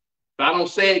 if I don't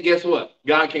say it, guess what?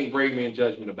 God can't bring me in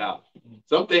judgment about it.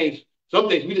 Some things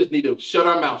we just need to shut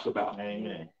our mouths about.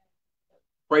 Amen.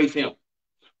 Praise him.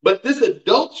 But this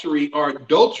adultery or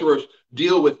adulterers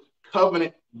deal with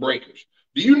covenant breakers.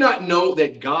 Do you not know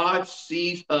that God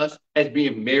sees us as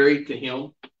being married to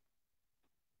him?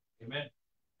 Amen.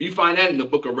 You find that in the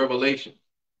book of Revelation,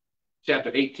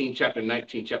 chapter 18, chapter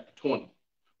 19, chapter 20,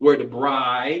 where the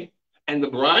bride and the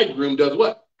bridegroom does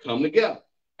what? Come together.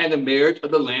 And the marriage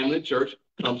of the Lamb and the church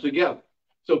comes together.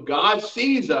 So God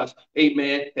sees us,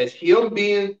 amen, as him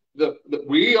being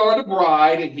we are the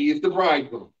bride and he is the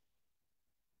bridegroom.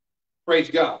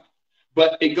 Praise God.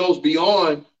 But it goes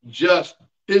beyond just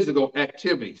physical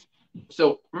activities.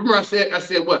 So remember I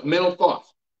said what? Mental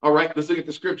thoughts. All right, let's look at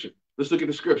the scripture.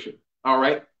 All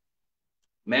right.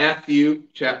 Matthew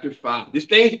chapter 5. This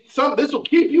will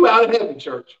keep you out of heaven,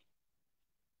 church.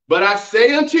 But I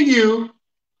say unto you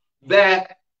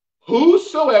that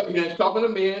whosoever, again, talking to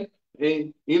men,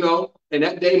 and and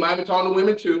that day might be talking to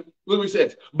women too. Look what he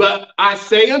says. But I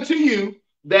say unto you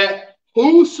that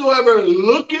whosoever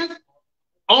looketh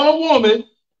on a woman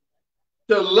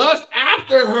to lust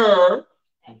after her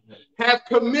have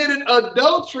committed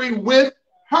adultery with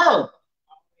her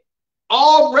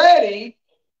already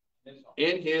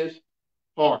in his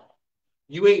heart.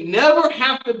 You ain't never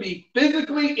have to be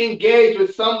physically engaged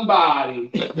with somebody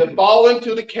to fall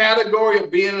into the category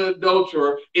of being an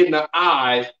adulterer in the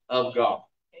eyes of God.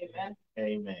 Amen.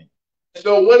 Amen.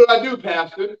 So what do I do,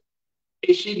 Pastor?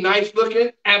 Is she nice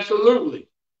looking? Absolutely.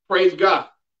 Praise God.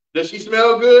 Does she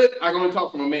smell good? I'm going to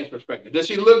talk from a man's perspective. Does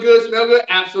she look good, smell good?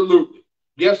 Absolutely.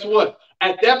 Guess what?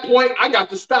 At that point, I got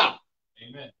to stop.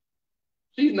 Amen.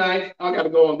 She's nice. I got to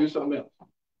go and do something else.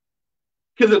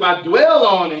 Because if I dwell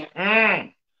on it,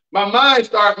 my mind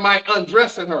might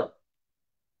undressing her.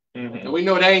 Mm-hmm. And we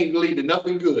know that ain't lead to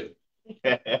nothing good.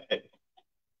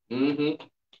 Mm-hmm.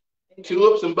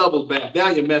 Tulips and bubbles bath. Now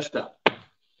you messed up.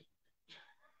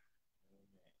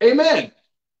 Amen.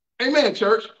 Amen,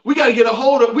 church. We got to get a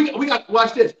hold of, we got to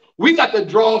watch this. We got to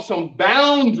draw some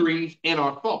boundaries in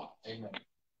our thoughts. Amen.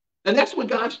 And that's what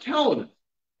God's telling us.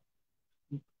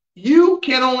 You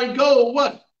can only go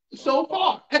what? So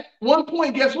far. At one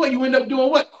point, guess what? You end up doing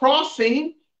what?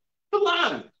 Crossing the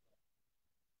line.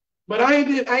 But I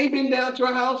ain't been down to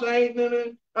her house.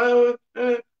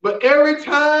 But every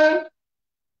time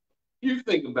you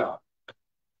think about it,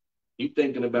 you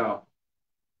thinking about.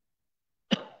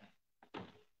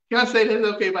 Can I say that? It's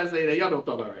okay if I say that. Y'all don't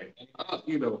talk all right.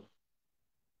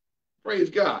 Praise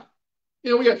God.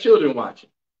 We got children watching.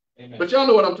 Amen. But y'all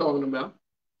know what I'm talking about.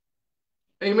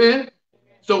 Amen.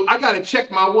 So I got to check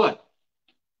my what?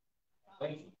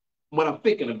 What I'm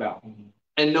thinking about. Mm-hmm.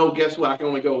 And know, guess what? I can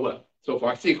only go what? So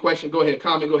far. I see a question. Go ahead.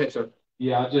 Comment. Go ahead, sir.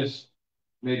 Yeah, I'll just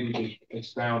maybe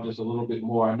expound just a little bit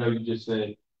more. I know you just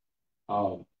said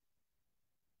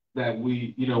that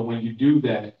we, when you do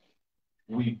that,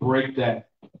 we break that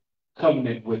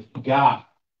covenant with God.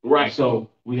 Right.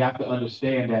 So we have to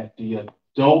understand that the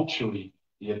adulterer,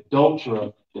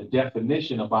 the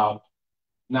definition about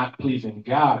not pleasing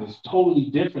God is totally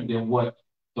different than what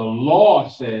the law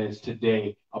says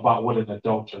today about what an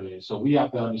adulterer is. So we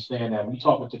have to understand that. We're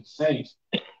talking to the saints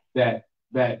that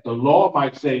that the law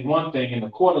might say one thing in the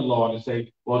court of law to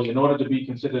say, well, in order to be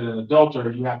considered an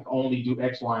adulterer, you have to only do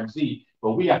X, Y, and Z.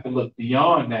 But we have to look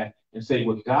beyond that and say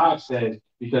what God says,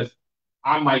 because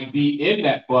I might be in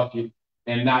that bucket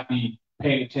and not be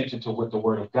paying attention to what the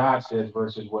word of God says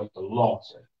versus what the law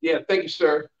says. Yeah, thank you,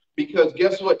 sir. Because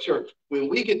guess what, church? When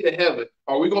we get to heaven,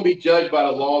 are we going to be judged by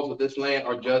the laws of this land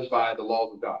or judged by the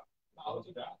laws of God? Laws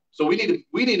of God. So we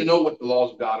need to know what the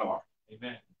laws of God are.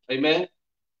 Amen. Amen.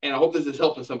 And I hope this is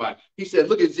helping somebody. He said,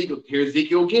 look at Ezekiel. Here's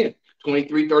Ezekiel again,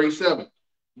 23:37.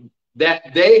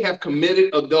 That they have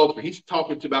committed adultery. He's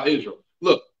talking about Israel.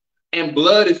 Look, and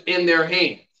blood is in their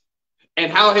hands.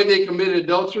 And how have they committed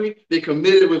adultery? They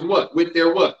committed with what? With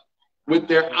their what? With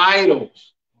their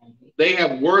idols. They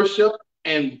have worshiped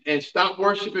and stopped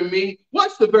worshiping me.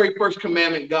 What's the very first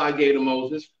commandment God gave to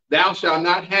Moses? Thou shalt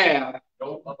not have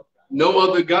no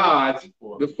other gods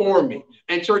before me.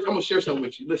 And church, I'm going to share something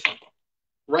with you. Listen,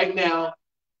 right now,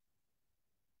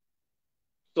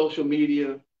 social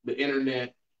media, the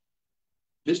internet,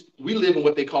 we live in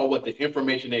what they call the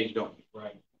information age, don't we?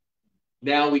 Right.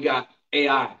 Now we got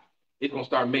AI. It's going to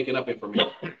start making up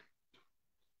information.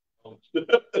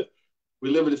 We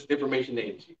live in this information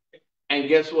age. And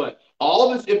guess what? All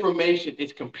this information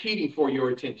is competing for your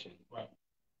attention. Right.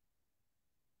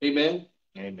 Amen?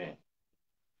 Amen.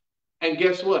 And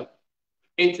guess what?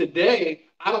 And today,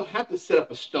 I don't have to set up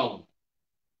a stone.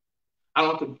 I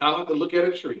don't have to look at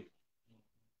a tree.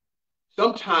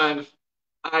 Sometimes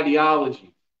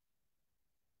ideology,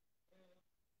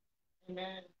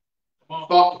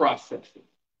 thought processing,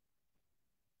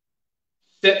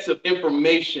 sets of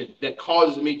information that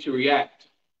causes me to react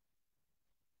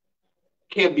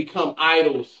can become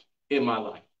idols in my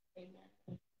life.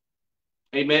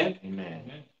 Amen?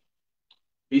 Amen.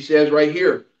 He says right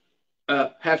here,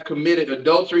 have committed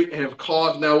adultery and have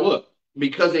caused now what?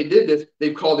 Because they did this,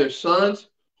 they've called their sons,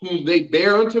 whom they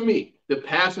bear unto me, to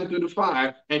pass them through the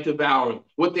fire and to devour them.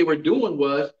 What they were doing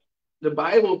was, the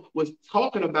Bible was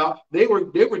talking about, they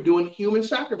were doing human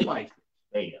sacrifices.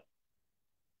 Yeah.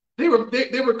 They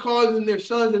were causing their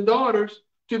sons and daughters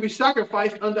to be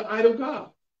sacrificed unto idol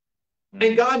God.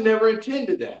 And God never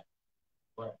intended that.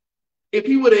 Right. If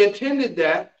he would have intended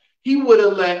that, he would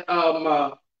have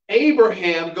let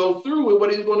Abraham go through with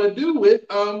what he's going to do with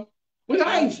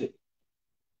Isaac.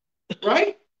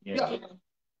 Right? Yeah.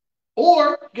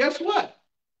 Or guess what?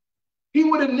 He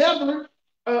would have never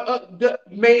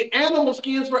made animal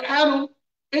skins for Adam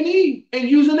and Eve and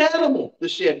used an animal to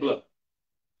shed blood.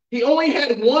 He only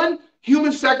had one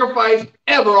human sacrifice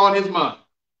ever on his mind.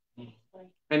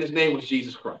 And his name was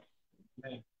Jesus Christ.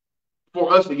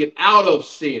 For us to get out of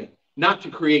sin, not to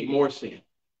create more sin.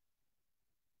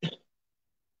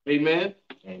 Amen?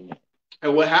 Amen.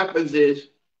 And what happens is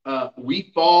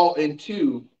we fall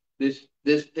into this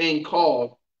thing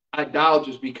called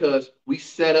idolaters because we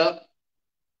set up,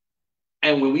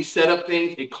 and when we set up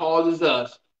things, it causes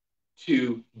us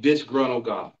to disgruntle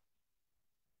God.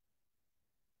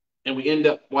 And we end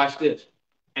up, watch this,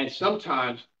 and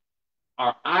sometimes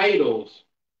our idols,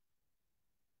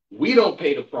 we don't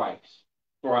pay the price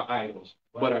for our idols,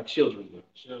 but our children do.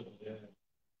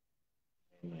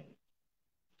 Amen.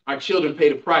 Our children pay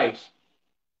the price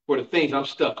for the things I'm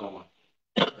stuck on.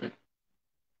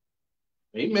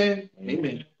 Amen.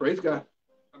 Amen. Praise God.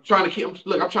 I'm trying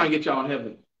to get y'all in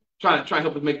heaven. Trying to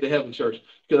help us make the heaven church.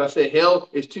 Because I said hell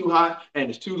is too hot and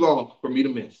it's too long for me to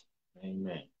miss.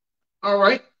 Amen. All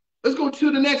right. Let's go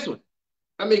to the next one.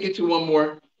 I may get to one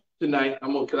more tonight.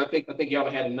 Because I think y'all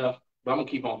have had enough, but I'm gonna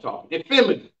keep on talking.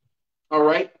 Effeminate. All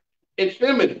right.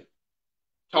 Effeminate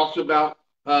talks about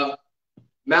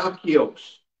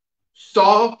malchios.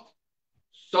 Soft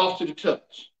to the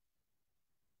touch.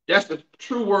 That's the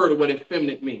true word of what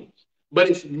effeminate means. But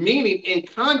it's meaning in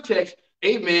context,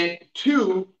 amen,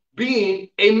 to being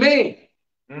a man.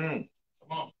 Come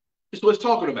on. That's what it's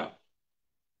talking about.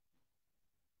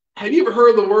 Have you ever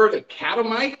heard the word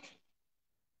academite?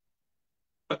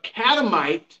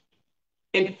 Academite,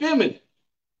 effeminate,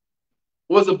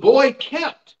 was a boy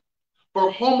kept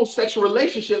for homosexual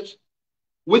relationships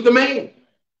with a man.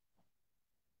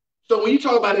 So when you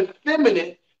talk about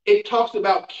effeminate, it talks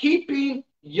about keeping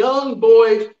young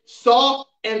boys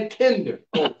soft and tender.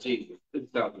 Oh, Jesus, this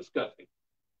sounds disgusting.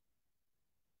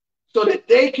 So that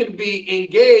they can be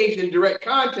engaged in direct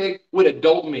contact with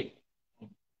adult men.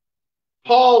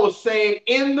 Paul was saying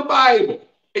in the Bible,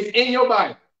 it's in your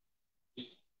Bible.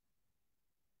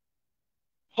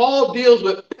 Paul deals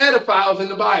with pedophiles in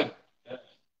the Bible.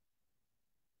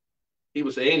 He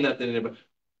would say, ain't nothing in there. But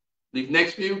these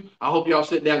next few, I hope y'all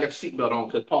sit down, got the seatbelt on,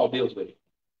 because Paul deals with it.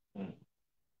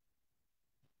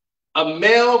 A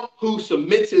male who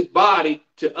submits his body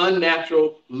to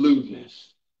unnatural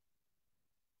lewdness.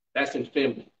 That's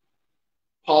effeminate.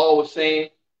 Paul was saying,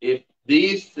 if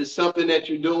this is something that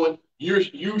you're doing,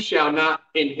 you shall not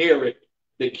inherit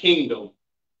the kingdom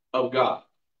of God.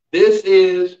 This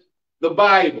is the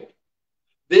Bible.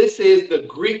 This is the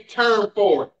Greek term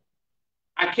for it.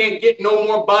 I can't get no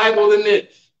more Bible than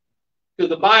this, because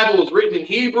the Bible was written in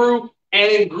Hebrew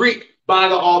and in Greek by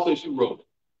the authors who wrote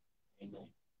it. Amen.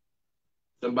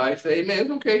 Somebody say amen.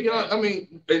 It's okay. You know, I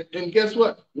mean, and guess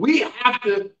what? We have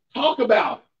to talk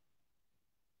about it.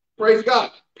 Praise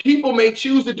God. People may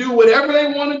choose to do whatever they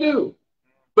want to do,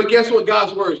 but guess what?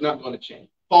 God's word is not going to change.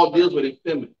 Paul deals with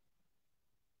effeminate.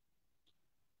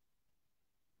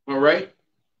 All right.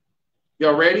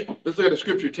 Y'all ready? Let's look at the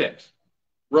scripture text.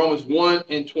 Romans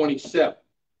 1:27.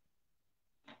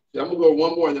 So I'm going to go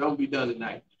one more and then I'm going to be done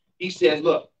tonight. He says,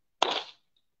 look,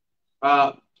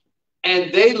 and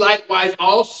they likewise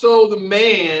also the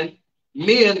men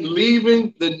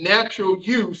leaving the natural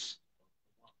use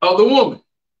of the woman.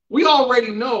 We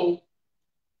already know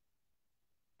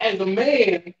as a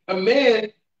man,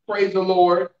 praise the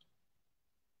Lord,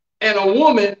 and a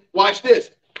woman, watch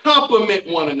this, complement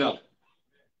one another.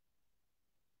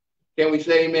 Can we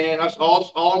say amen? That's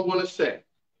all I'm going to say.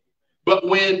 But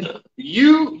when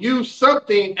you use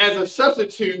something as a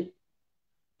substitute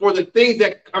for the things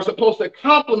that are supposed to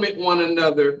complement one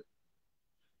another,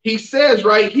 he says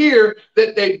right here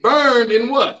that they burned in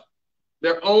what?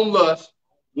 Their own lust,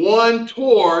 one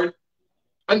toward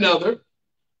another,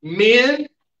 men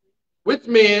with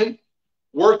men,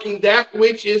 working that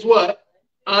which is what?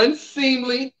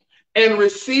 Unseemly, and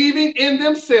receiving in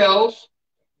themselves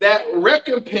that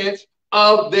recompense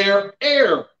of their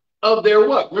error, of their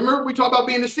what? Remember, we talked about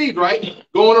being deceived, right?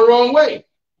 Going the wrong way,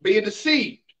 being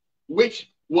deceived,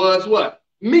 which was what?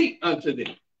 Meat unto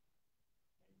them.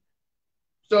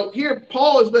 So here,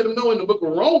 Paul is letting them know in the book of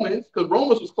Romans, because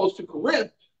Romans was close to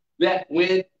Corinth, that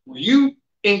when you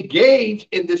engage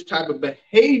in this type of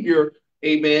behavior,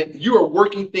 amen, you are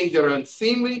working things that are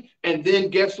unseemly, and then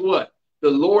guess what? The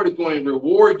Lord is going to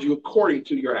reward you according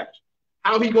to your actions.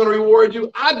 How he's going to reward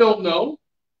you, I don't know.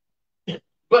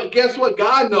 But guess what?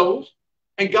 God knows,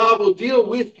 and God will deal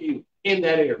with you in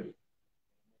that area.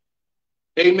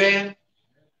 Amen.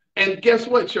 And guess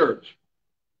what, church?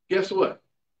 Guess what?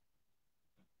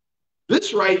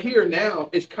 This right here now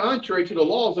is contrary to the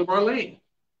laws of our land.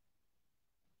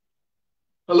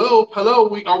 Hello,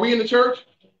 are we in the church?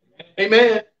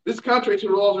 Amen. This is contrary to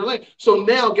the laws of our land. So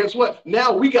now, guess what?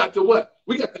 Now we got to what?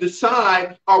 We got to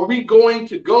decide, are we going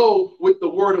to go with the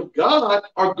word of God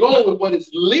or go with what is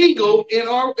legal in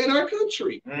our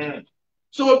country? Mm.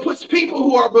 So it puts people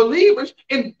who are believers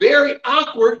in very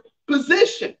awkward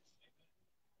positions.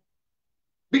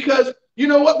 Because you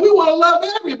know what? We want to love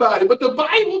everybody, but the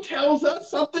Bible tells us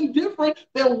something different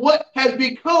than what has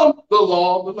become the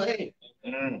law of the land.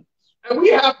 Mm. And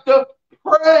we have to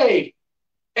pray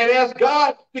and ask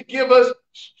God to give us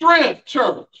strength,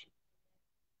 church,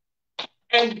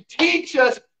 and teach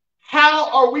us how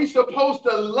are we supposed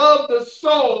to love the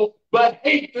soul but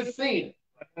hate the sin.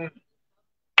 You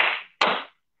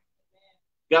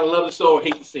got to love the soul and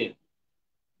hate the sin.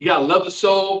 You got to love the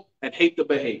soul and hate the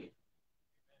behavior.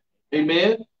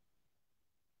 Amen.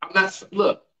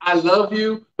 Look, I love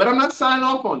you, but I'm not signing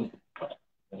off on that.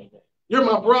 You're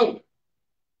my brother.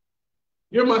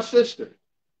 You're my sister.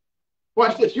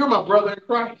 Watch this. You're my brother in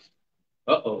Christ.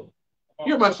 Uh-oh.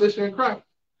 You're my sister in Christ.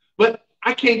 But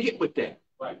I can't get with that.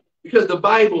 Right. Because the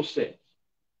Bible says,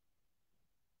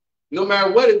 no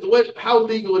matter how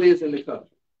legal it is in the country,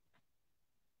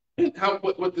 and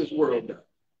what this world does.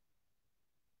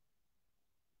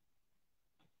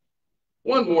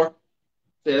 One more.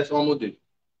 That's all I'm going to do.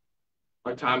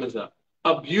 Our time is up.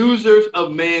 Abusers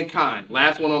of mankind.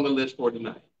 Last one on the list for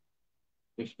tonight.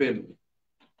 Effeminate.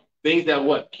 Things that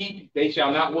what? They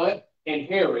shall not what?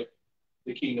 Inherit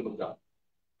the kingdom of God.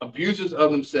 Abusers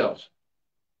of themselves.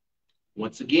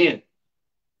 Once again,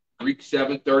 Greek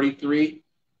 7:33,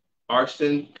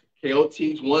 arson,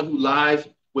 chaotes, one who lies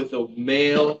with a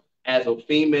male as a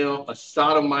female, a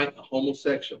sodomite, a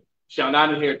homosexual, shall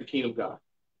not inherit the kingdom of God.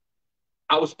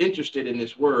 I was interested in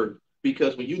this word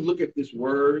because when you look at this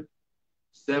word,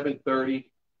 7:30,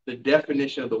 the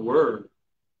definition of the word,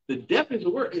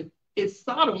 is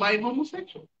sodomite and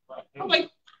homosexual. Right. I'm like,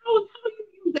 how do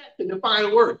you use that to define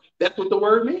a word? That's what the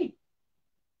word means.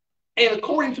 And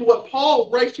according to what Paul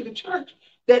writes to the church,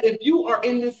 that if you are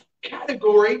in this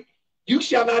category, you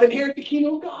shall not inherit the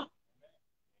kingdom of God.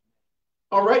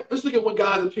 All right, let's look at what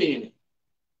God's opinion is.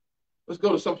 Let's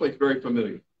go to someplace very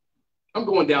familiar. I'm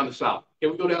going down the south.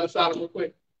 Can we go down the south real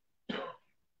quick?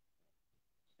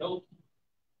 Nope.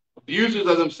 Abusers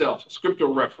of themselves.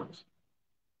 Scriptural reference.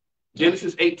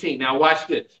 Genesis 18. Now watch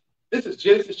this. This is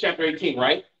Genesis chapter 18,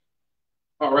 right?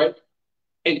 All right.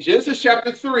 In Genesis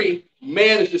chapter 3,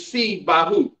 man is deceived by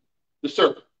who? The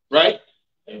serpent, right?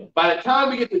 By the time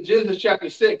we get to Genesis chapter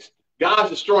 6, God's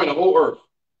destroying the whole earth.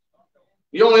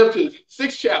 You only up to the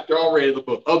 6th chapter already of the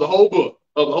book, of the whole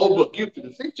book, You to the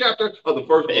 6th chapter of the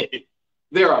first book.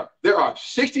 There are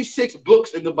 66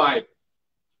 books in the Bible.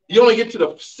 You only get to the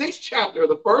 6th chapter of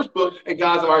the first book, and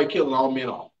God's already killing all men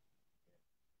off.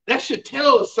 That should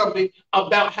tell us something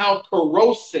about how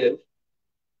corrosive,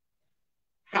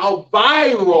 how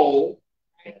viral,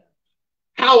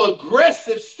 how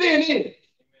aggressive sin is.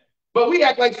 But we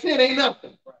act like sin ain't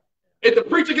nothing. If the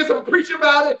preacher gets up and preach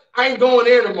about it, I ain't going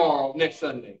there tomorrow, next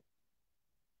Sunday.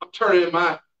 I'm turning in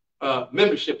my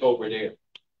membership over there.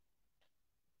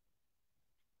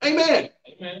 Amen.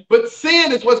 Amen. But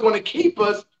sin is what's going to keep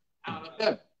us out of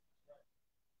heaven.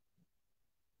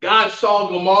 God saw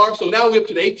Gomorrah, so now we're up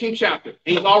to the 18th chapter,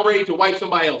 and he's all ready to wipe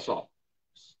somebody else off.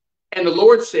 And the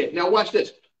Lord said, now watch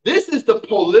this. This is the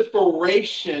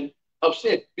proliferation of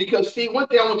sin. Because, see, one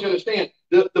thing I want you to understand,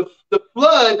 the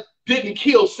flood didn't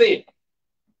kill sin.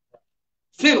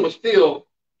 Sin was still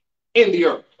in the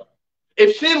earth.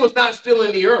 If sin was not still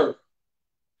in the earth,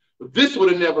 this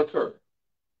would have never occurred.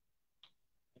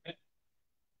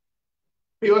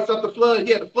 You know, the flood,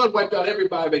 yeah, the flood wiped out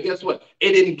everybody, but guess what?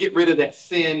 It didn't get rid of that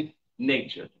sin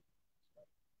nature.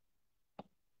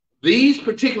 These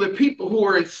particular people who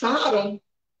were in Sodom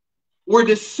were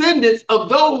descendants of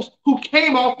those who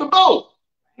came off the boat.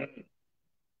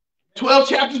 12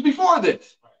 chapters before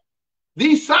this.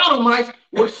 These Sodomites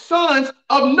were sons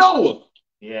of Noah,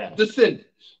 descendants.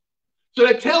 So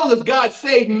that tells us God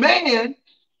saved man,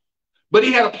 but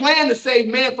he had a plan to save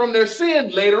man from their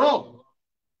sin later on.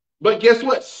 But guess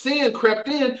what? Sin crept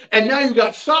in, and now you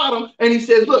got Sodom, and he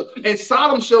says, look, and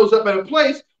Sodom shows up at a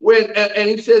place where, and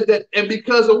he says that, and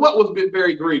because of what was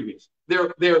very grievous?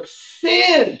 Their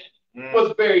sin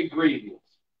was very grievous.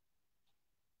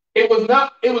 It was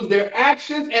their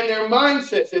actions and their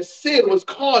mindsets that sin was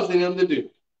causing them to do.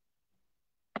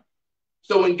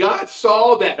 So when God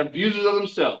saw that, abusers of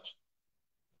themselves,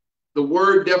 the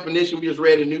word definition we just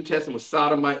read in the New Testament was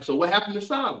sodomite. So what happened to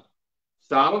Sodom?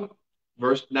 Sodom,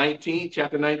 verse 19,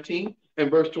 chapter 19, and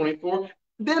verse 24.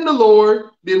 Then the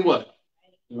Lord did what?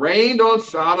 Rained on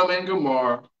Sodom and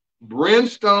Gomorrah,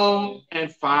 brimstone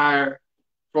and fire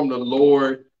from the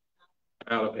Lord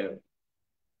out of heaven.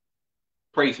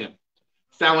 Praise him.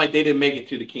 Sound like they didn't make it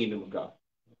to the kingdom of God.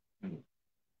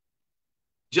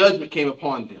 Judgment came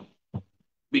upon them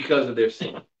because of their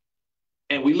sin.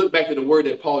 And we look back to the word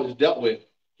that Paul just dealt with.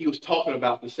 He was talking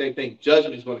about the same thing.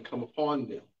 Judgment is going to come upon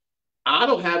them. I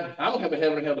don't have a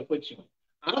heaven or hell to put you in.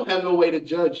 I don't have no way to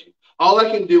judge you. All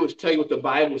I can do is tell you what the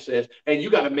Bible says, and you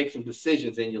got to make some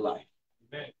decisions in your life.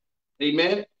 Amen.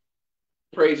 Amen.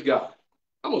 Praise God.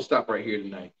 I'm going to stop right here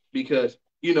tonight because,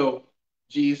 you know,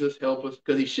 Jesus help us,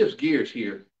 because he shifts gears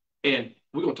here. And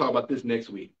we're going to talk about this next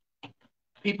week.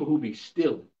 People who be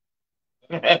stealing.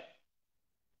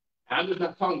 I'm just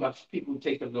not talking about people who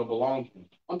take them that belong to them.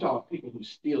 I'm talking about people who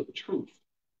steal the truth.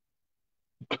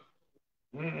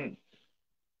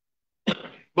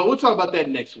 But we'll talk about that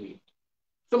next week.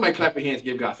 Somebody clap your hands,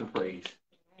 give God some praise.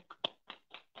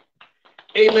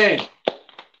 Amen.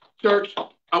 Church,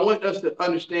 I want us to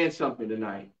understand something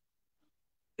tonight.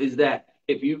 Is that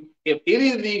if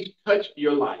any of these touch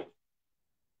your life,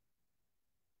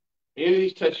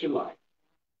 eject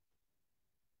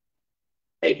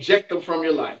them from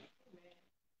your life.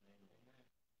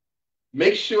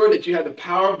 Make sure that you have the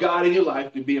power of God in your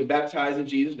life to be baptized in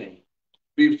Jesus' name.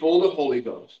 Be full of the Holy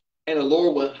Ghost. And the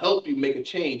Lord will help you make a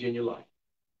change in your life.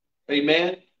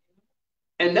 Amen.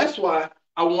 And that's why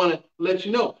I want to let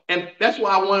you know. And that's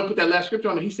why I want to put that last scripture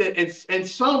on it. He said, and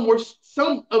some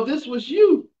of this was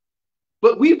you.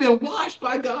 But we've been washed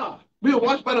by God. We've been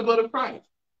washed by the blood of Christ.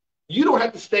 You don't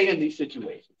have to stay in these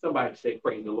situations. Somebody say,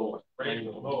 praise the Lord. Praise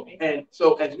the Lord. And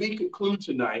so as we conclude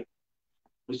tonight,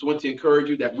 I just want to encourage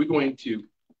you that we're going to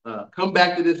come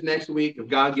back to this next week if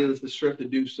God gives us the strength to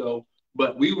do so.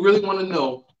 But we really want to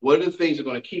know what are the things that are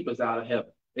going to keep us out of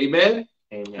heaven. Amen?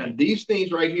 Amen. And these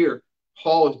things right here,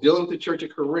 Paul is dealing with the church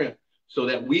of Corinth so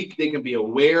that they can be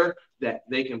aware, that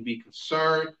they can be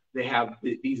concerned. They have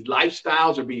these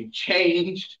lifestyles are being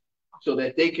changed so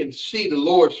that they can see the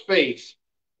Lord's face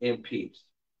in peace.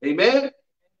 Amen?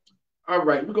 All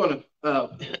right, we're going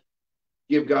to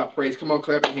give God praise. Come on,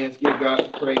 clap your hands. Give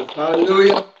God praise.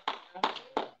 Hallelujah.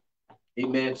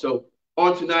 Amen. So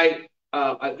on tonight,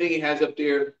 I think it has up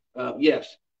there,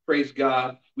 yes, praise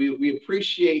God. We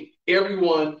appreciate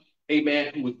everyone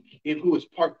amen, who is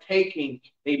partaking,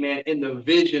 amen, in the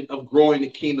vision of growing the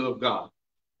kingdom of God.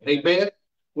 Amen.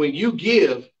 When you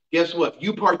give, guess what?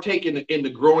 You partake in the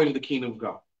growing of the kingdom of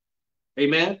God.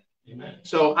 Amen. Amen.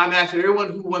 So I'm asking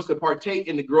everyone who wants to partake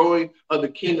in the growing of the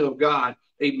kingdom of God,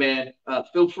 amen,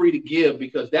 feel free to give,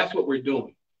 because that's what we're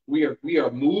doing. We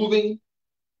are moving,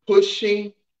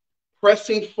 pushing,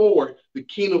 pressing forward the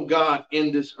kingdom of God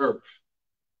in this earth.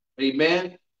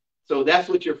 Amen. So that's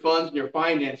what your funds and your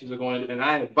finances are going to do. And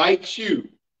I invite you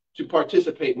to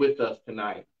participate with us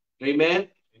tonight. Amen.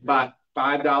 By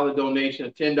 $5 donation,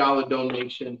 a $10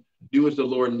 donation, do as the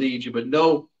Lord leads you. But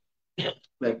know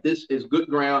that this is good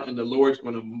ground and the Lord's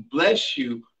going to bless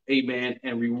you, amen,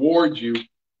 and reward you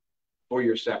for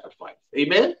your sacrifice.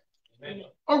 Amen? Amen.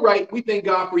 All right. We thank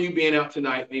God for you being out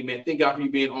tonight. Amen. Thank God for you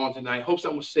being on tonight. Hope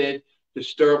something was said to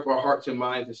stir up our hearts and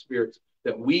minds and spirits,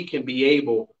 that we can be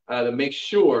able to make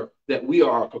sure that we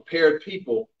are a prepared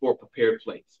people for a prepared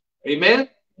place. Amen?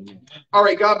 Amen. All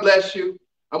right. God bless you.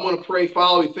 I want to pray.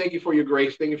 Father, we thank you for your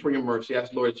grace. Thank you for your mercy. I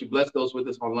ask, Lord, that you bless those with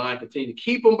us online. Continue to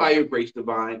keep them by your grace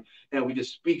divine. And we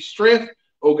just speak strength.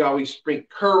 Oh, God, we speak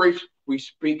courage. We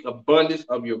speak abundance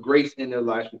of your grace in their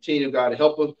lives. Continue, God, to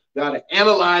help us, God, to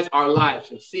analyze our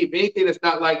lives and see if anything that's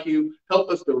not like you, help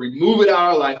us to remove it out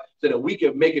of our life so that we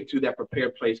can make it to that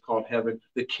prepared place called heaven,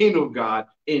 the kingdom of God.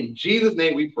 In Jesus'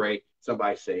 name we pray.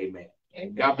 Somebody say amen.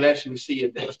 Amen. God bless you. We'll see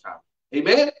you next time.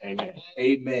 Amen? Amen.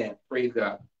 Amen. Praise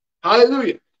God.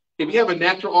 Hallelujah. If you have a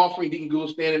natural offering, you can go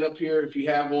standing up here if you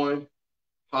have one.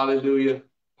 Hallelujah.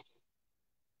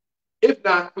 If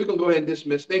not, we're going to go ahead and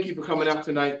dismiss. Thank you for coming out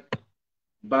tonight.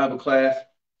 Bible class.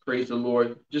 Praise the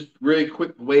Lord. Just really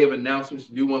quick way of announcements.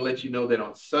 I do want to let you know that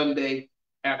on Sunday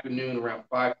afternoon around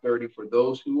 5:30, for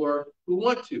those who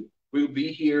want to, we'll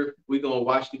be here. We're going to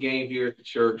watch the game here at the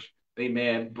church.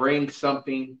 Amen. Bring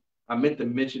something. I meant to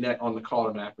mention that on the call,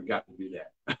 and I forgot to do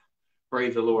that.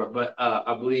 Praise the Lord. But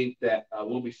I believe that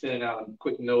we'll be sending out a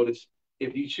quick notice.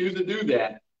 If you choose to do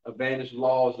that, Advantage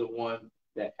Law is the one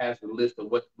that has the list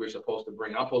of what we're supposed to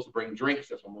bring. I'm supposed to bring drinks.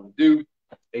 That's what I'm going to do.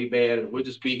 Amen. And we'll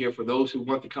just be here for those who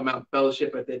want to come out and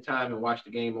fellowship at that time and watch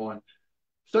the game on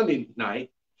Sunday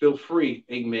night. Feel free,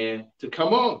 amen, to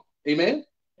come on. Amen.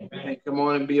 Amen. And come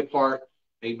on and be a part.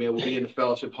 Amen. We'll be in the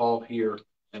fellowship hall here,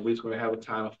 and we're just going to have a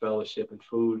time of fellowship and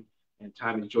food and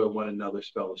time to enjoy one another's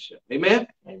fellowship. Amen?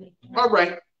 Amen. All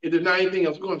right. If there's not anything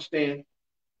else, we're going to stand.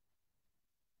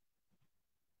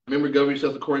 Remember, govern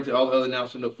yourselves according to all the other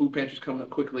announcements. The food pantry's coming up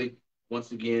quickly.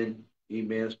 Once again,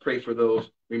 amen. Let's pray for those.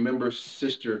 Remember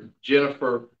Sister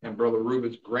Jennifer and Brother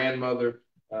Ruben's grandmother.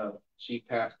 She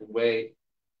passed away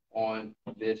on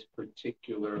this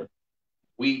particular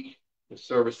week. The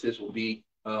services will be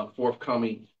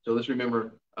forthcoming. So let's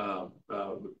remember the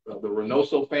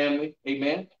Reynoso family.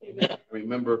 Amen. Amen.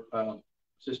 Remember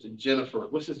Sister Jennifer.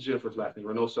 What's Sister Jennifer's last name?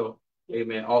 Reynoso.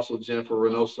 Amen. Also Jennifer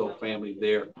Reynoso family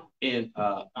there in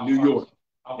New York.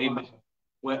 Amen.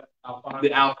 What?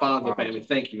 The Alfonso family.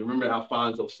 Thank you. Remember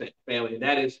Alfonso family. And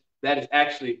that is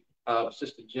actually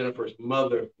Sister Jennifer's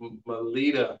mother,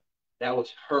 Melita. That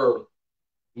was her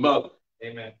mother.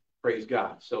 Amen. Praise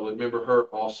God. So remember her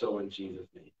also in Jesus'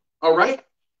 name. All right.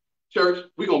 Church,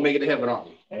 we're going to make it to heaven, aren't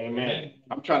we? Amen.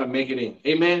 I'm trying to make it in.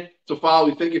 Amen. So,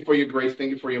 Father, we thank you for your grace.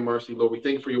 Thank you for your mercy, Lord. We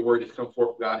thank you for your word that's come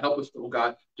forth, God. Help us, oh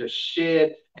God, to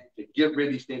shed and to get rid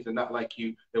of these things that are not like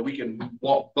you, that we can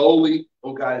walk boldly,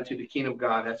 oh God, into the kingdom of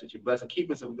God. That's what you bless and keep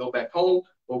us, and we go back home,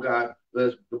 oh God.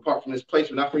 Let's depart from this place,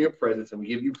 but not from your presence, and we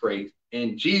give you praise.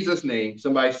 In Jesus' name,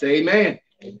 somebody say amen.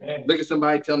 Amen. Look at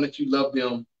somebody, tell them that you love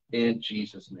them in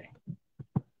Jesus' name.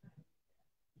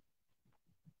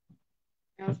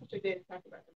 Now, it's such a day to talk about